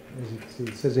 As you can see,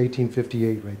 it says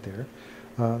 1858 right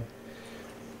there.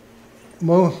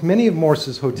 Many of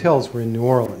Morse's hotels were in New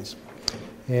Orleans,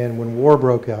 and when war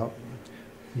broke out,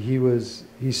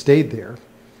 he stayed there,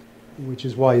 which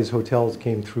is why his hotels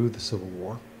came through the Civil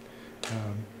War.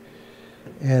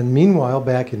 And meanwhile,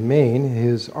 back in Maine,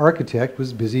 his architect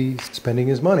was busy spending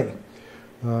his money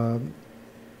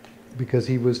because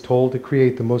he was told to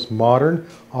create the most modern,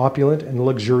 opulent, and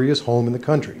luxurious home in the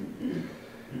country.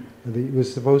 He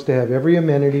was supposed to have every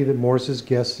amenity that Morse's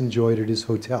guests enjoyed at his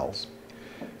hotels.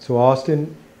 So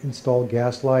Austin installed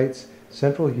gas lights,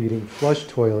 central heating, flush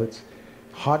toilets,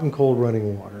 hot and cold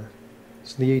running water.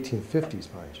 It's in the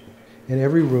 1850s, mind you. And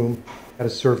every room had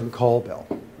a servant call bell.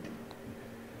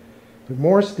 But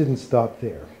Morse didn't stop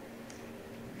there.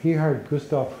 He hired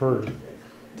Gustav Herder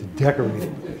to decorate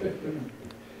it.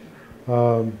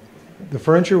 The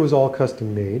furniture was all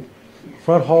custom made.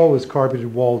 Front hall was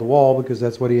carpeted wall to wall because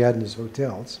that's what he had in his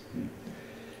hotels.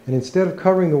 And instead of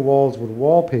covering the walls with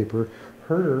wallpaper,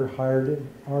 Herder hired an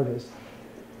artist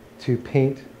to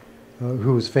paint,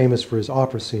 who was famous for his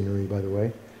opera scenery, by the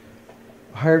way,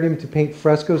 hired him to paint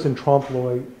frescoes and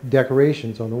trompe-l'oeil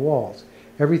decorations on the walls.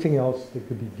 Everything else that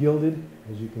could be gilded,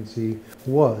 as you can see,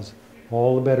 was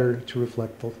all the better to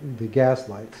reflect the gas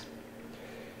lights.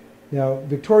 Now,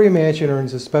 Victoria Mansion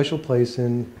earns a special place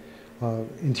in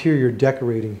interior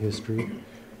decorating history.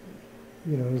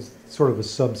 You know, it's sort of a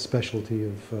subspecialty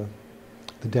of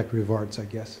the decorative arts, I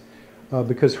guess,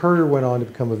 because Herder went on to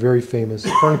become a very famous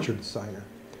furniture designer.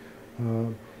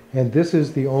 And this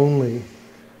is the only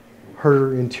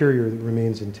Herder interior that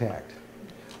remains intact.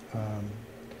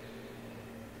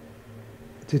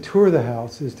 To tour the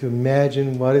house is to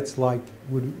imagine what it's like,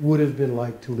 would have been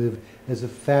like to live as a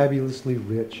fabulously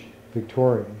rich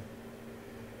Victorian.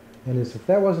 And as if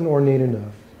that wasn't ornate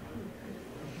enough,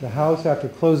 the house, after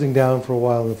closing down for a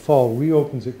while in the fall,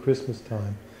 reopens at Christmas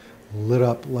time, lit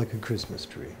up like a Christmas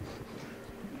tree.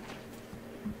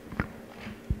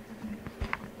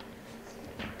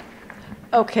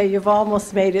 Okay, you've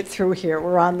almost made it through here.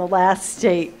 We're on the last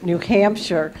state, New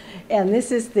Hampshire, and this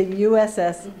is the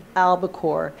USS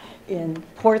Albacore in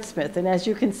Portsmouth. And as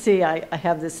you can see, I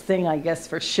have this thing, I guess,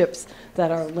 for ships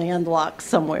that are landlocked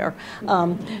somewhere.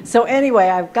 So anyway,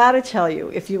 I've got to tell you,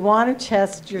 if you want to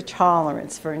test your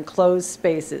tolerance for enclosed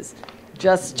spaces,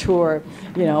 just tour,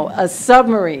 you know, a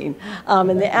submarine.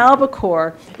 And the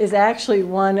albacore is actually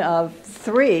one of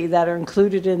 3 that are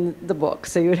included in the book,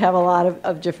 so you'd have a lot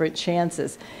of different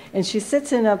chances. And she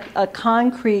sits in a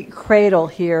concrete cradle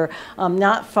here,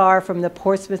 not far from the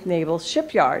Portsmouth Naval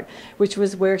Shipyard, which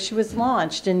was where she was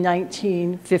launched in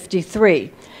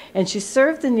 1953. And she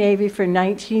served the Navy for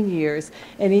 19 years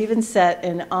and even set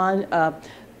an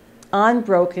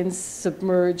unbroken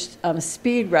submerged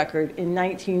speed record in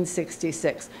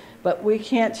 1966. But we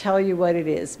can't tell you what it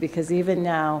is, because even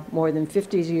now, more than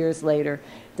 50 years later,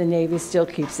 the Navy still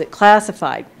keeps it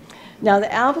classified. Now,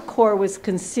 the albacore was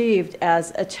conceived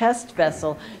as a test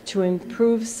vessel to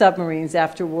improve submarines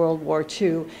after World War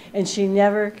II, and she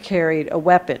never carried a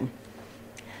weapon.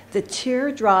 The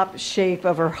teardrop shape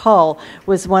of her hull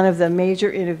was one of the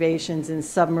major innovations in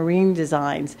submarine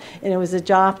designs, and it was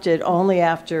adopted only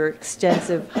after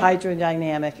extensive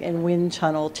hydrodynamic and wind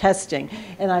tunnel testing.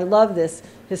 And I love this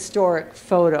historic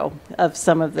photo of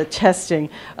some of the testing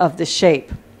of the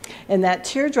shape. And that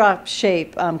teardrop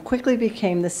shape quickly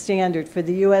became the standard for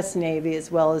the U.S. Navy,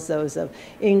 as well as those of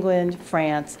England,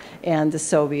 France, and the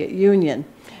Soviet Union.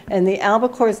 And the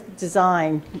albacore's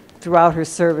design throughout her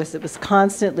service, it was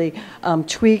constantly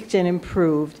tweaked and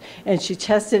improved. And she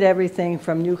tested everything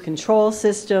from new control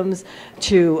systems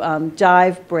to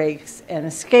dive brakes and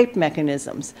escape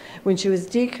mechanisms. When she was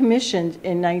decommissioned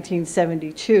in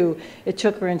 1972, it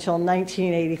took her until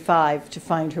 1985 to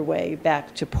find her way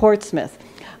back to Portsmouth.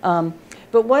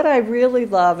 But what I really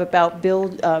love about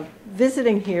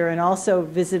visiting here and also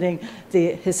visiting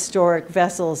the historic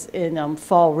vessels in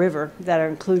Fall River that are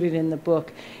included in the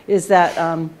book is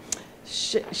that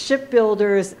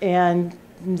shipbuilders and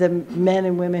the men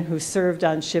and women who served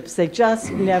on ships, they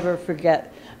just never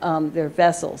forget their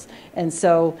vessels. And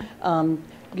so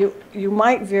you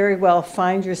might very well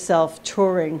find yourself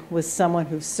touring with someone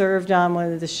who served on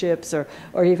one of the ships or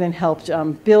even helped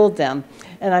build them.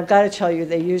 And I've got to tell you,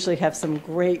 they usually have some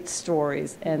great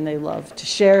stories, and they love to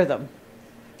share them.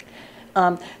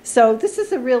 So this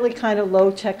is a really kind of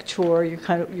low-tech tour.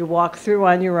 You walk through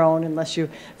on your own unless you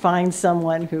find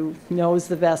someone who knows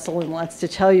the vessel and wants to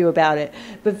tell you about it.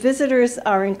 But visitors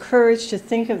are encouraged to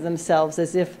think of themselves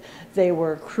as if they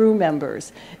were crew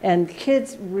members. And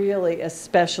kids really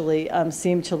especially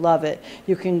seem to love it.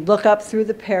 You can look up through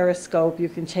the periscope, you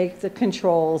can take the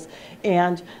controls,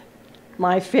 and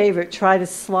my favorite, try to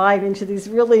slide into these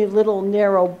really little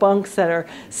narrow bunks that are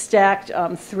stacked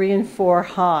 3 and 4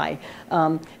 high.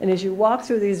 And as you walk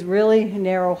through these really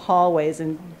narrow hallways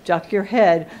and duck your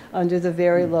head under the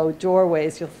very low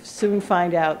doorways, you'll soon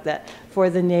find out that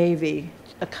for the Navy,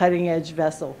 a cutting-edge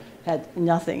vessel had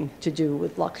nothing to do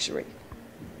with luxury.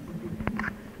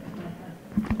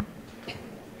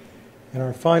 And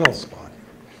our final spot.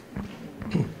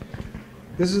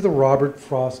 This is the Robert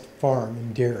Frost Farm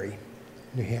in Derry,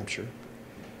 New Hampshire.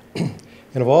 And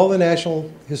of all the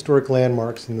National Historic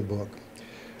Landmarks in the book,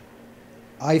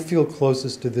 I feel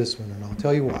closest to this one, and I'll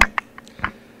tell you why.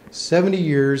 70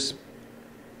 years,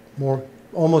 more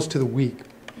almost to the week,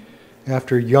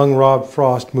 after young Rob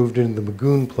Frost moved into the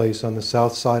Magoon place on the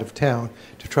south side of town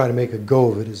to try to make a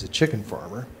go of it as a chicken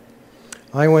farmer,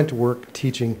 I went to work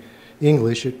teaching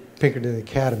English at Pinkerton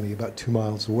Academy about 2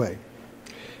 miles away.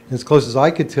 And as close as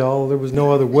I could tell, there was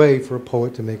no other way for a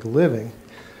poet to make a living.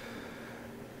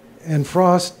 And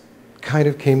Frost kind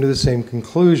of came to the same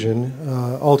conclusion.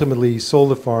 Ultimately, he sold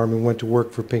the farm and went to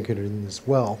work for Pinkerton as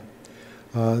well,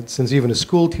 since even a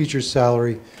school teacher's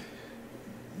salary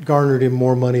garnered him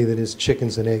more money than his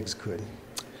chickens and eggs could.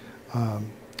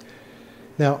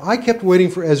 Now, I kept waiting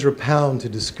for Ezra Pound to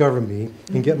discover me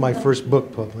and get my first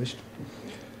book published.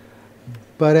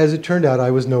 But as it turned out, I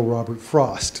was no Robert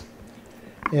Frost.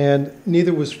 And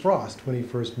neither was Frost when he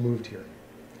first moved here.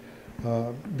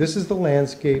 This is the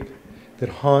landscape that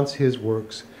haunts his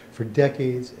works for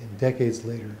decades and decades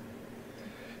later.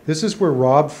 This is where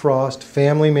Rob Frost,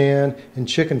 family man and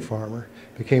chicken farmer,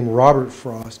 became Robert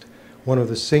Frost, one of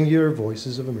the singular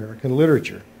voices of American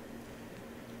literature.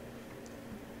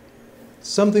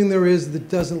 "Something there is that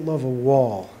doesn't love a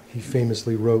wall," he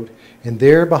famously wrote, and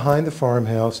there behind the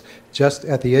farmhouse, just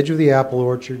at the edge of the apple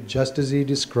orchard, just as he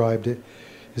described it,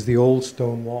 is the old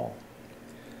stone wall.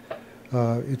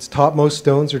 Its topmost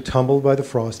stones are tumbled by the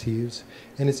frost heaves,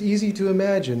 and it's easy to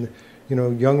imagine,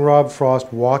 young Rob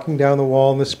Frost walking down the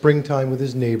wall in the springtime with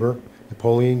his neighbor,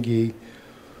 Napoleon Guy,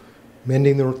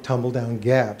 mending the tumble-down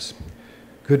gaps.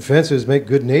 "Good fences make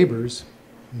good neighbors,"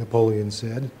 Napoleon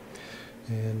said,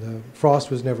 and Frost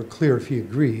was never clear if he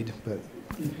agreed, but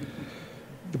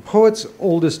the poet's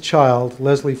oldest child,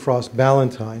 Leslie Frost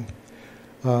Ballantyne,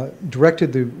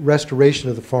 directed the restoration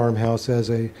of the farmhouse as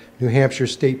a New Hampshire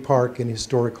state park and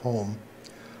historic home.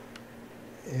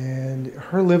 And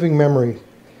her living memory,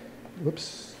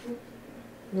 whoops,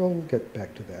 we'll get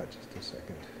back to that just a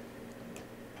second.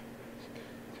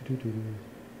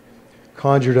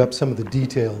 Conjured up some of the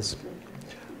details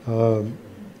that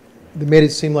made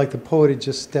it seem like the poet had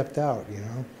just stepped out, you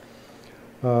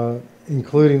know,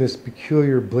 including this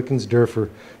peculiar Blickensderfer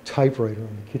typewriter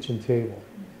on the kitchen table,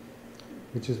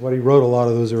 which is what he wrote a lot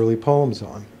of those early poems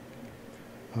on.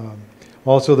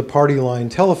 Also the party line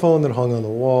telephone that hung on the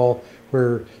wall,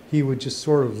 where he would just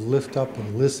sort of lift up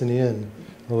and listen in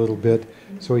a little bit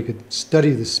so he could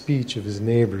study the speech of his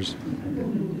neighbors.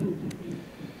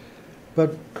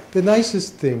 But the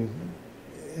nicest thing,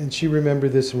 and she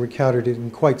remembered this and recounted it in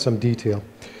quite some detail,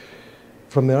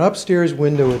 from the upstairs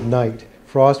window at night,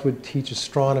 Frost would teach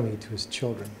astronomy to his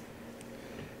children.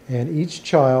 And each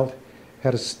child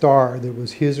had a star that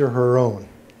was his or her own.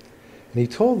 And he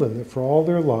told them that for all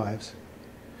their lives,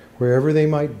 wherever they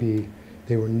might be,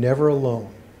 they were never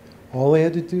alone. All they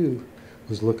had to do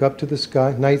was look up to the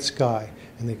sky, night sky,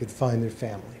 and they could find their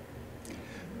family.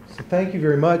 So thank you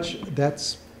very much.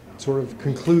 That's sort of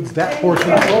concludes that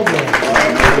portion of the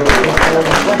program.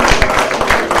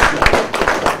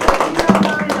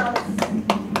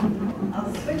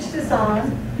 I'll switch this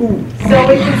on so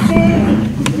we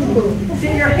can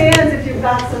see your hands if you've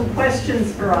got some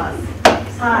questions for us.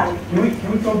 Hi.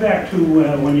 Can we go back to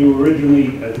when you were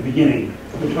originally, at the beginning,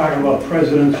 we were talking about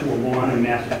presidents who were born in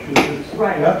Massachusetts?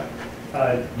 Right.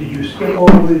 Yeah. Did you skip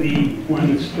over the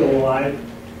one that's still alive?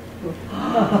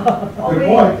 Good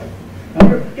point.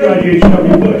 George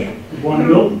H.W. Bush, born in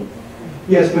Milton?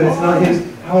 Yes, but it's not his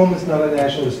home. It's not a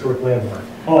National Historic Landmark.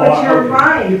 Oh, But you're okay.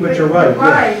 right. But you're right,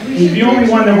 yes. We He's should the only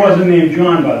mention one that wasn't named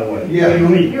John, by the way. Yeah. The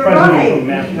only You're president right. from But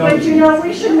Massachusetts. you know,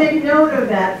 we should make note of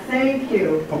that. Thank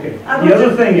you. Okay. I The want other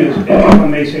to- thing is, if I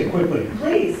may say quickly,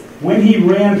 Please. when he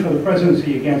ran for the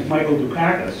presidency against Michael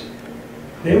Dukakis,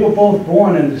 they were both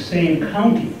born in the same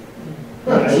county.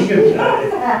 I think it's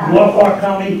Norfolk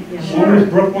County. One was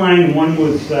Brookline, one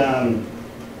was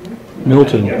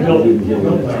Milton. yeah, Milton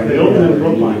and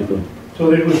Brookline.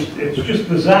 So it's just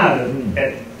bizarre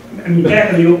that I mean,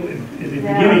 back in the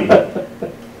beginning,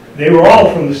 they were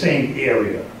all from the same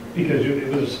area because it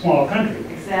was a small country.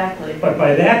 Exactly. But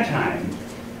by that time,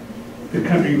 the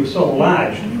country was so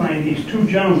large, to find these two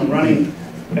gentlemen running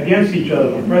against each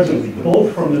other for presidency,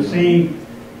 both from the same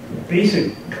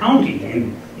basic county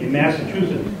in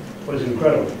Massachusetts, was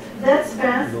incredible. That's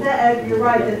fast. You're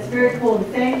right. That's very cool. And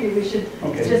thank you. We should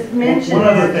Okay. just mention One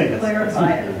other that thing. to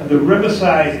clarify it. The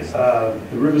Riverside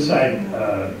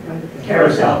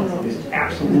carousel is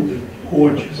absolutely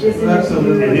gorgeous. Isn't it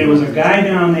Absolutely. And there was a guy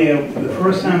down there, the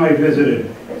first time I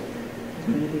visited,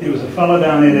 there was a fellow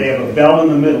down there, they have a bell in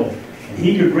the middle. And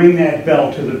he could ring that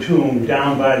bell to the tomb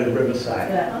down by the riverside.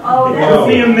 Yeah. Oh, It that's took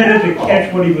me a minute to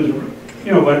catch what he was,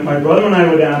 you know, but my brother and I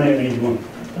were down there and he's going,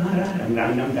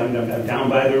 down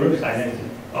by the riverside. And I said,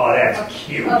 oh, that's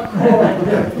cute. of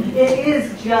course. It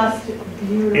is just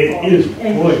beautiful. It is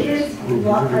And gorgeous. kids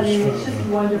love, I mean, it's just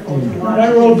wonderful to watch.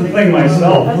 I wrote the thing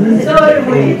myself. So did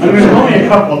we. I mean, it's only a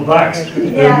couple of bucks.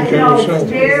 Yeah, no, it's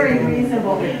very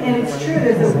reasonable. And it's true,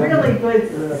 there's a really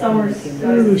good summer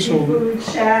seafood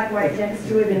shack right next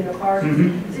to it in the park.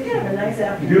 Mhm. So you can have a nice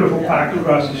afternoon. Beautiful park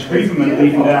across the street from it,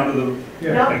 leading down to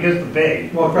the, I guess, the bay.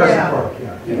 Well, Crescent Yeah. Park,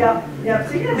 yeah. Yep.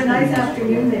 So you can have a nice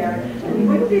afternoon there. And it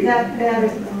wouldn't be that bad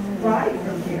a ride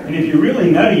from here. And if you're really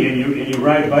nutty and you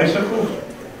ride bicycles,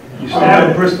 you start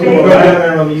at Bristol, Go down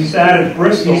there on the you east- start at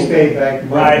Bristol, East Bay Bank.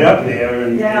 ride up there,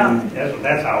 and Yeah.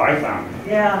 that's how I found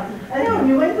it. Yeah. I know,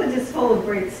 New England is full of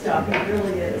great stuff. It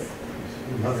really is.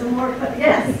 Some more,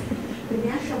 yes. The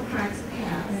National Parks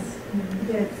Pass,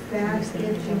 that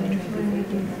gives you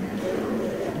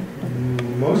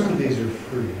Most of these are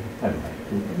free.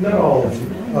 Not all of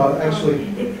them. Actually,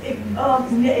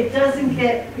 It doesn't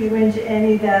get you into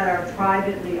any that are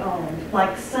privately owned.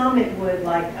 Like some it would,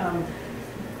 like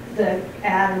the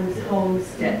Adams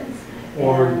homesteads.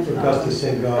 or and, Augusta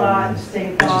St. God, Gaudens,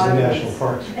 St. which is a Gaudens. national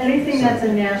park. Anything that's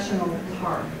a national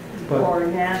park But or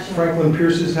national. Franklin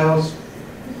Pierce's house,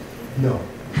 no.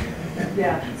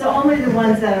 Yeah, so only the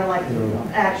ones that are like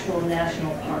actual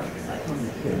national park sites.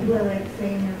 Will it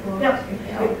say in the book?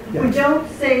 Yep. We don't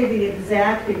say the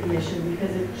exact admission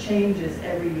because it changes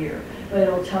every year, but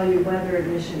it'll tell you whether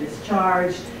admission is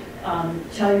charged,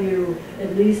 tell you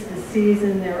at least the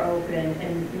season they're open,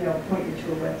 and point you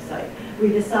to a website. We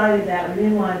decided that we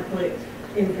didn't want to put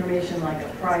information like a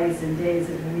price and days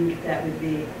of the week that would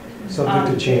be Subject out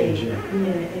to of change, date. yeah.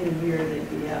 In a year they'd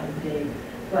be out of date.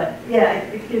 But yeah,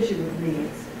 it gives you the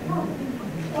leads.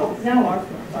 Oh, no,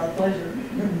 our pleasure.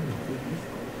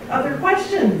 Other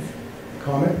questions?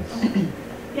 Comments?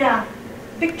 Yeah,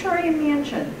 Victorian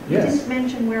Mansion. You Yes. didn't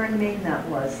mention where in Maine that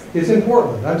was. It's in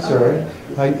Portland, I'm sorry.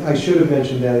 I should have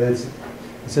mentioned that. It's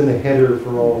in the header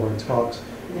for all of our talks.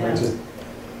 I Yeah. just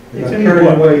It's got in carried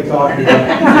the book. away talking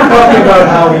about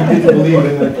how we didn't believe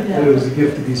in it, that it was a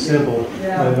gift to be simple.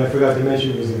 Yeah. And I forgot to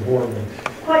mention it was in Portland.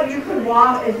 But you could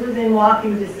walk, it's within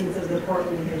walking distance of the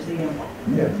Portland Museum.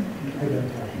 Yeah.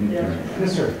 Yeah.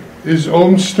 Yes, sir. Is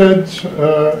Olmsted's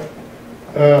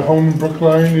home in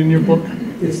Brookline in your book?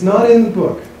 It's not in the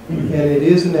book, and it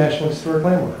is a National Historic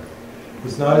Landmark.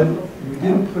 It's not in, we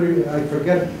didn't put it, I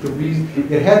forget the reason.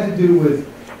 It had to do with,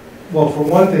 well, for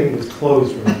one thing, it was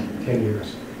closed for 10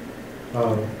 years.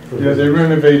 Yeah, they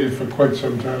renovated for quite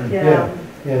some time. Yeah.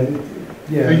 And,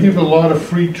 They yeah, give a lot of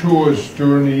free tours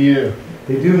during the year.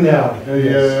 they do now. They,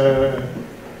 yes.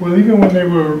 well, even when they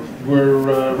were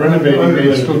renovating,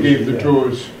 they still gave the Yeah.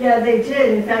 tours. Yeah, they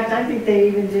did. In fact, I think they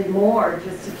even did more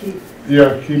just to keep.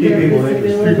 Yeah, Keep people if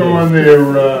interested. you go on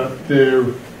their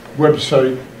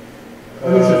website. I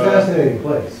mean, it's a fascinating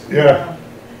place. Yeah.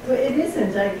 But it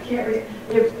isn't. I can't.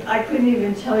 I couldn't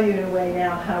even tell you in a way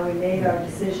now how we made our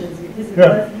decisions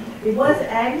because it was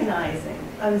agonizing.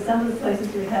 I mean, some of the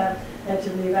places we have had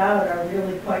to leave out are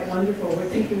really quite wonderful. We're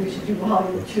thinking we should do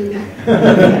volume 2.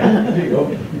 There you go.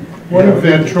 One of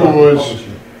their tours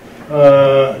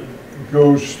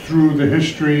goes through the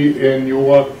history, and you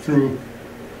walk through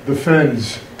the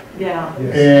Fens, Yeah.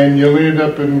 Yes. and you land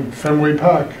up in Fenway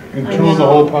Park and I tour the know.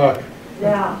 whole park,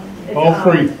 Yeah. It's, all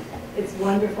free. It's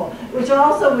wonderful. Which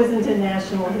also isn't a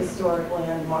National Historic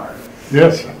Landmark.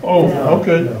 Yes. Oh, Yeah.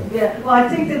 okay. No. Yeah. Well, I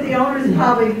think that the owners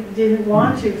probably didn't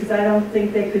want to because I don't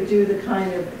think they could do the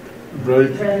kind of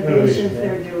Right. renovations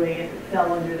they're doing. It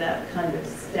fell under that kind of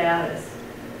status.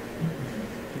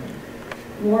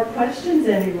 More questions,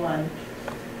 anyone?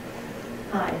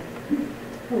 Hi.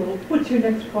 Hello, what's your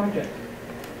next project?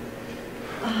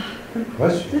 Good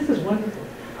question. This is wonderful.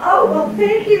 Oh, well,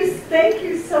 thank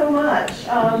you so much.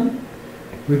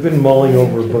 We've been mulling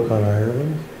over a book on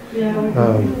Ireland.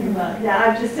 Yeah,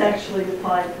 I've just actually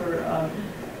applied for,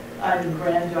 I'm a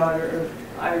granddaughter of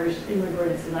Irish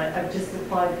immigrants, and I've just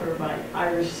applied for my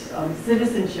Irish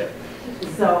citizenship.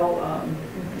 So,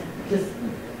 just,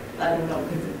 I don't know,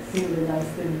 because it seemed a nice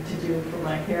thing to do for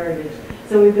my heritage.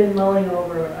 So we've been mulling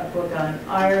over a book on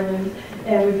Ireland,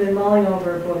 and we've been mulling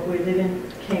over a book, we live in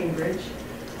Cambridge,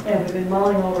 and we've been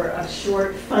mulling over a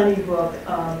short, funny book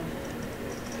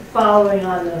following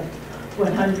on the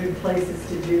 100 places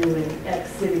to do in X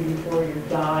city before you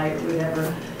die, or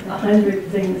whatever. 100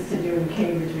 things to do in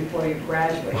Cambridge before you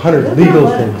graduate. 100 legal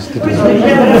things to do.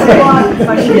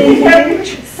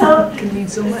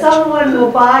 Someone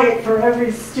will buy it for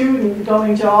every student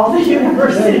going to all the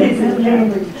universities in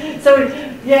Cambridge. So,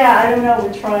 yeah, I don't know,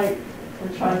 we're trying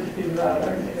to figure out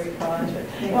our next project.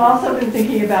 We've also been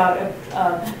thinking about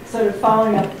sort of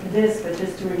following up this, but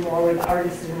just doing more with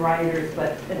artists and writers,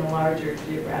 but in a larger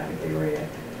geographic area.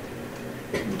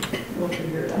 We'll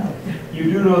figure it out. You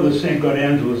do know that St.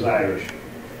 Gaudens was Irish.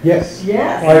 Yes.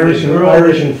 Yes. Irish The and girl-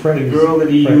 Irish and French. The girl that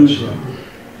he French, used yeah.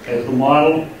 as the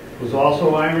model was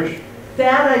also Irish.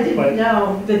 That I But- didn't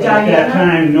know. The But at that Diana?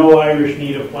 time, no Irish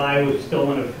need apply was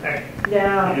still in effect.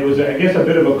 Yeah. And it was, I guess, a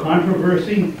bit of a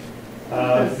controversy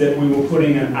that we were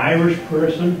putting an Irish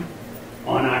person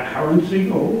on our currency.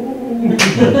 Oh. And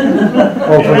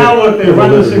now look, they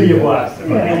run the city of Boston.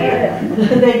 Yeah,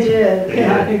 they did.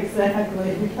 Yeah,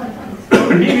 exactly.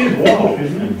 He is Walsh,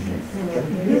 isn't he?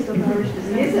 He's an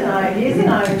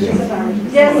Irish.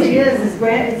 Yes, he is. His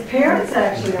parents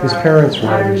actually are His parents were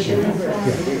Irish. Irish.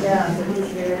 Yeah, so he's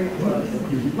very close.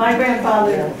 My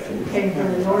grandfather came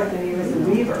from the north and he was a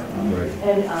weaver.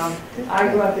 And I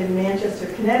grew up in Manchester,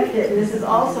 Connecticut, and this is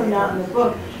also not in the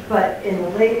book, but in the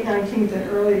late 19th and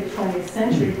early 20th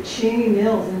century, Cheney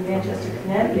Mills in Manchester,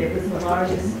 Connecticut was the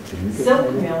largest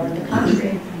silk mill in the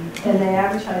country. And they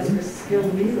advertised for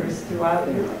skilled weavers throughout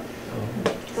Europe.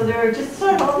 So there are just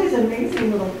sort of all these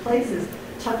amazing little places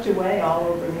tucked away all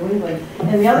over New England.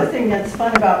 And the other thing that's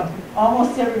fun about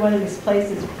almost every one of these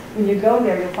places, when you go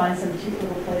there, you'll find some cute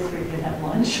little place where you can have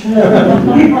lunch.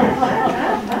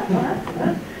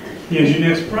 Here's your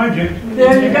next project.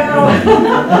 There you go.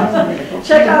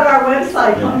 Check out our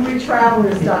website,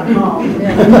 hungrytravelers.com.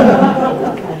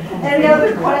 Any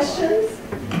other questions?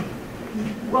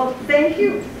 Well, thank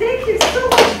you so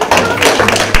much for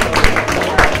coming.